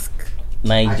 Ask.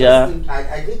 Niger.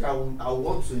 I think I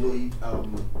want to know if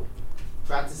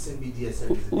practicing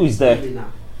BDSM is Who is that? criminal.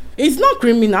 It's not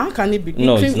criminal. How can it be?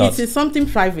 No, it's not. It's something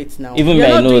private now. Even You're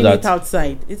me, I not know doing that. it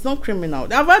outside. It's not criminal.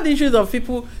 I've had issues of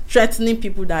people threatening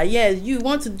people that you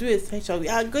want to do a sexual. We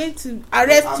are going to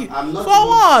arrest you. I'm not For even-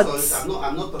 what? sorry,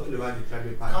 I'm not talking about the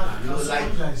private Can, partner. can You know, someone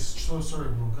like that is sorry,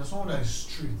 bro. Can someone that is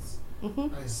straight, Mhm.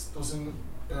 that doesn't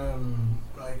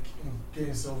like get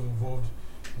himself involved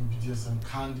in BDSM,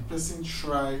 can the person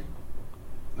try,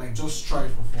 like just try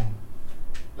for fun?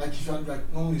 Like if you're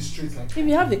like normally straight, like If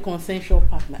you have a consensual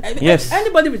partner, Yes.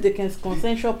 anybody with a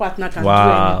consensual partner can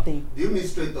Wow. do anything. Do you mean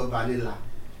straight or vanilla?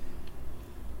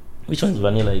 Which one is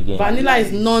vanilla again? Vanilla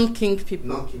is non-kink people.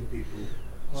 Knocking people.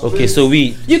 Okay, so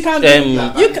we You can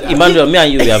be, you can, Emmanuel, me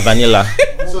and you, we are vanilla.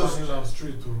 so I'm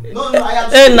straight too. No, I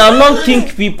am. Eh, now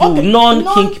non-kink people, Okay, non-kink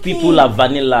non-kink. people are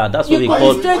vanilla. That's what You we can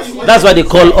call. straight- That's why they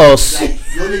call us. Like,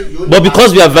 you only But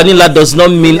because we are vanilla does not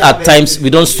mean at times we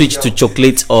don't switch to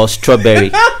chocolate or strawberry.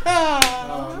 Yeah,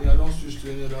 I don't switch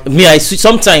to any other. Me,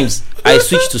 sometimes I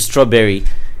switch to strawberry,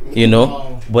 you know,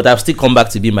 Wow. but I've still come back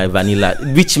to be my vanilla,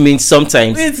 which means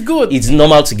sometimes it's good. it's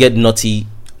normal to get naughty,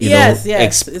 you Yes, know,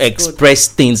 yes, it's good. express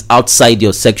things outside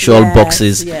your sexual Yes,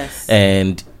 boxes yes.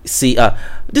 and see.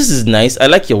 This is nice. I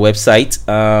like your website.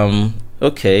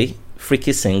 Okay,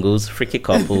 freaky singles, freaky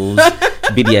couples,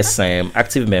 BDSM,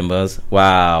 active members.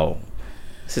 Wow,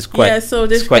 this is quite. Yeah, so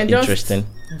they it's quite can just interesting.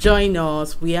 join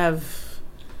us. We have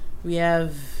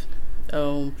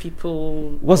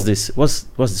people. What's this? What's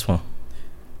this one?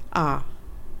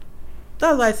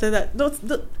 That's why I said that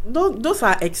those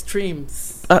are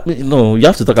extremes. No, you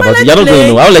have to talk about it. Toilet You're not going to play.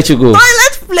 know. I'll let you go.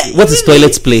 Toilet play. What is Really?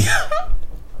 toilet play?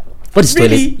 What is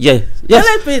Really? toilet? Yeah. Yes.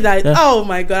 Toilet play that. Yeah. Oh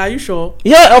my god, are you sure?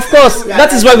 Yeah, of course.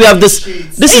 That is why we have this.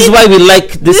 This is why we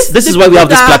like this. This is why we have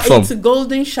this platform. Into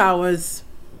golden showers.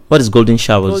 What is golden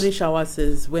showers? Golden showers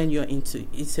is when you're into.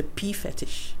 It's a pee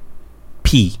fetish.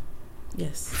 Pee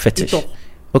Yes. fetish. Ito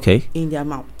Okay. in their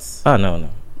mouths. No.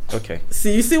 Okay.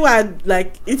 See, you see why?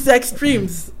 Like it's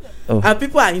extremes, Oh. and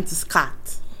people are into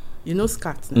scat. You know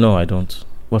scat? No, I don't.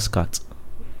 What's cat?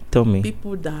 Tell me.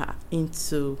 People that are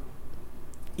into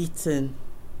eating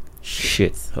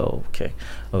Shit. Oh, okay.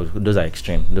 Oh, those are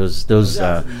extreme. Those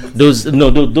no,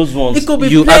 those ones. It could be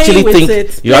You playing actually with think.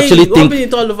 it, You actually rubbing think.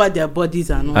 it all over their bodies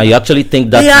and all. And you actually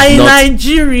think that they are is in not.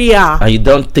 Nigeria. And you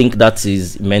don't think that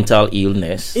is mental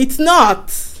illness It's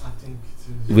not. I think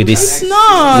it is. with It's this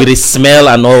not. with the smell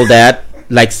and all that.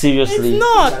 Like seriously. It's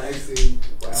not.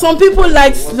 Some people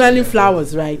like smelling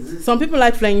flowers, right? Some people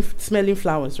like smelling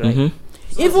flowers, right? Mhm.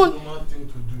 It's Even- not a normal thing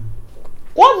to do.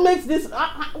 What makes this?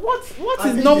 What I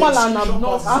is think normal the and excretion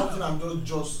part is abnormal? something I'm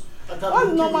just I can't What's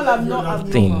really normal give and not every other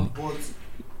abnormal? but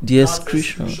The that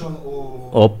excretion or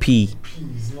or pee. pee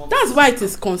is not. That's why it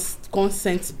is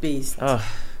consent based. Ah.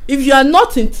 If you are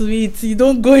not into it, you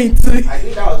don't go into it. I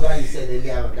think that was why you said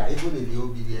earlier that even in the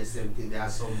OBDSM thing, there are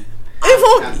some.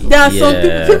 Even there are some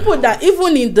Yeah. people that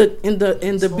even in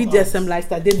the BDSM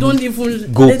lifestyle, they don't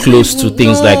even Go they don't close even- to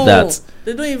things like no. that.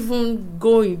 They don't even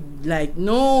go in, like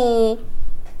no.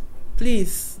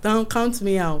 Please don't count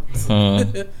me out. Hmm.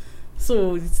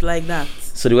 So it's like that.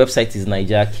 So the website is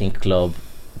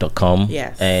nigeriakinkclub.com.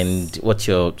 Yes. And what's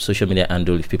your social media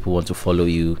handle if people want to follow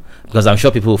you? Because I'm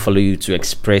sure people will follow you to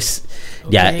express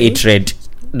their Okay. hatred.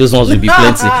 Those ones will be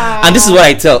plenty. And this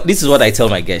is what I tell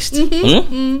my guests.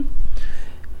 Mm-hmm.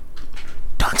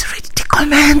 Don't read the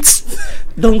comments.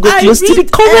 Don't go I close to the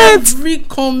read comments. every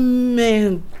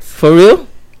comment. For real?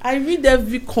 I read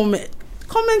every comment.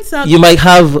 Comments are. You might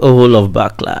have a whole of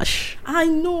backlash. I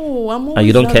know. I'm always And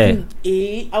you don't having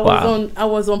I Wow.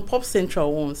 was on Pop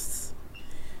Central once,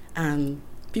 and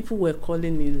people were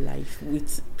calling me live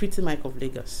with Pretty Mike of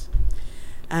Lagos,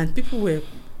 and people were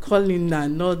calling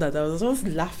and all that. I was just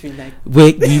laughing like,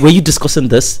 Were you discussing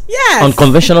this yes, on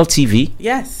conventional TV?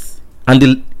 yes,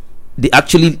 And they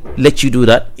actually let you do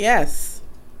that? yes.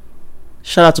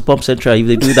 Shout out to Pump Central if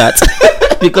they do that.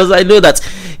 Because I know that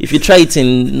if you try it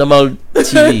in normal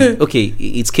TV, okay,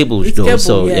 it's cable It's though, cable,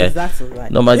 so yes, yeah. that's all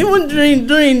right. Normal- Even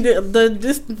during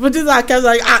this producer, I was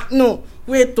like, no,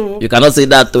 wait, oh. You cannot say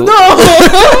that too. No,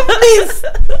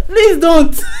 please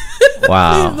don't.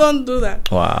 Wow. Please don't do that.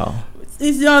 Wow.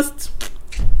 It's just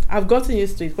I've gotten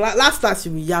used to it. Last time she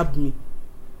will yab me.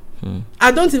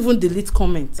 I don't even delete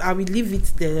comments. I will leave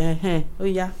it there. Oh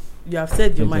yeah, you have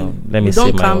said your Hold mind. on. Let me You say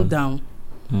don't my calm own. down.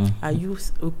 Mm. Are you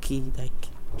okay? Like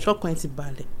shock when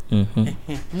ballet. Mhm.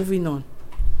 Moving on.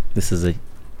 This is it.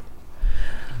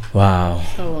 Wow.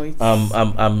 Oh, it's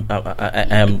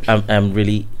I'm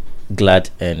really glad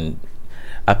and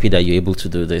happy that you're able to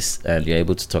do this and you're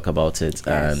able to talk about it.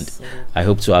 And I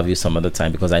hope to have you some other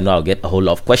time because I know I'll get a whole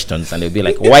lot of questions and they'll be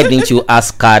like, why didn't you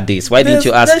ask her this? Why didn't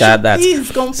you ask her that?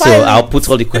 So I'll put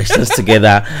all the questions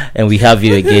together and we have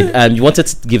you again. And you wanted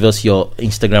to give us your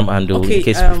Instagram handle in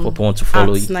case people want to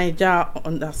follow you.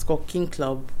 Niger_King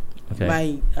Club.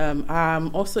 Okay.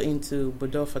 I'm also into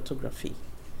boudoir photography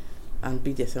and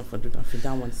BDSM photography.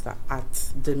 That one's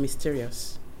at The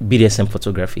Mysterious. BDSM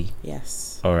photography.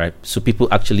 Yes. All right. So people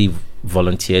actually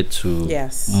volunteer to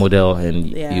Yes. model and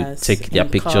Yes. you take their in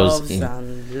pictures curves in.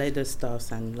 and leather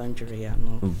stuffs and lingerie and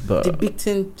all. But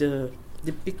Depicting the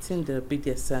depicting the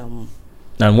BDSM.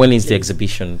 And when is the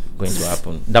exhibition going to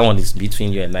happen? That one is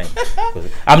between you and I.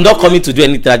 I'm not coming to do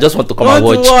anything. I just want to come and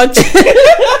watch.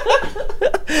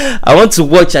 I want to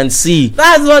watch and see.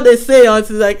 That's what they say. It's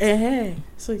like,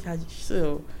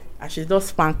 so I should not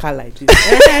spank her like this.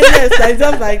 Yes, like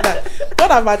just like that.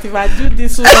 What about if I do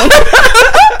this one?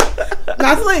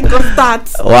 That's how it go start.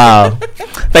 Wow.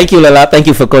 Thank you, Lola. Thank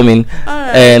you for coming. All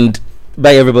right. And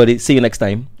bye, everybody. See you next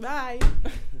time. Bye.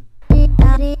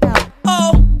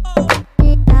 Oh,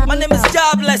 my name is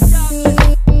Jobless.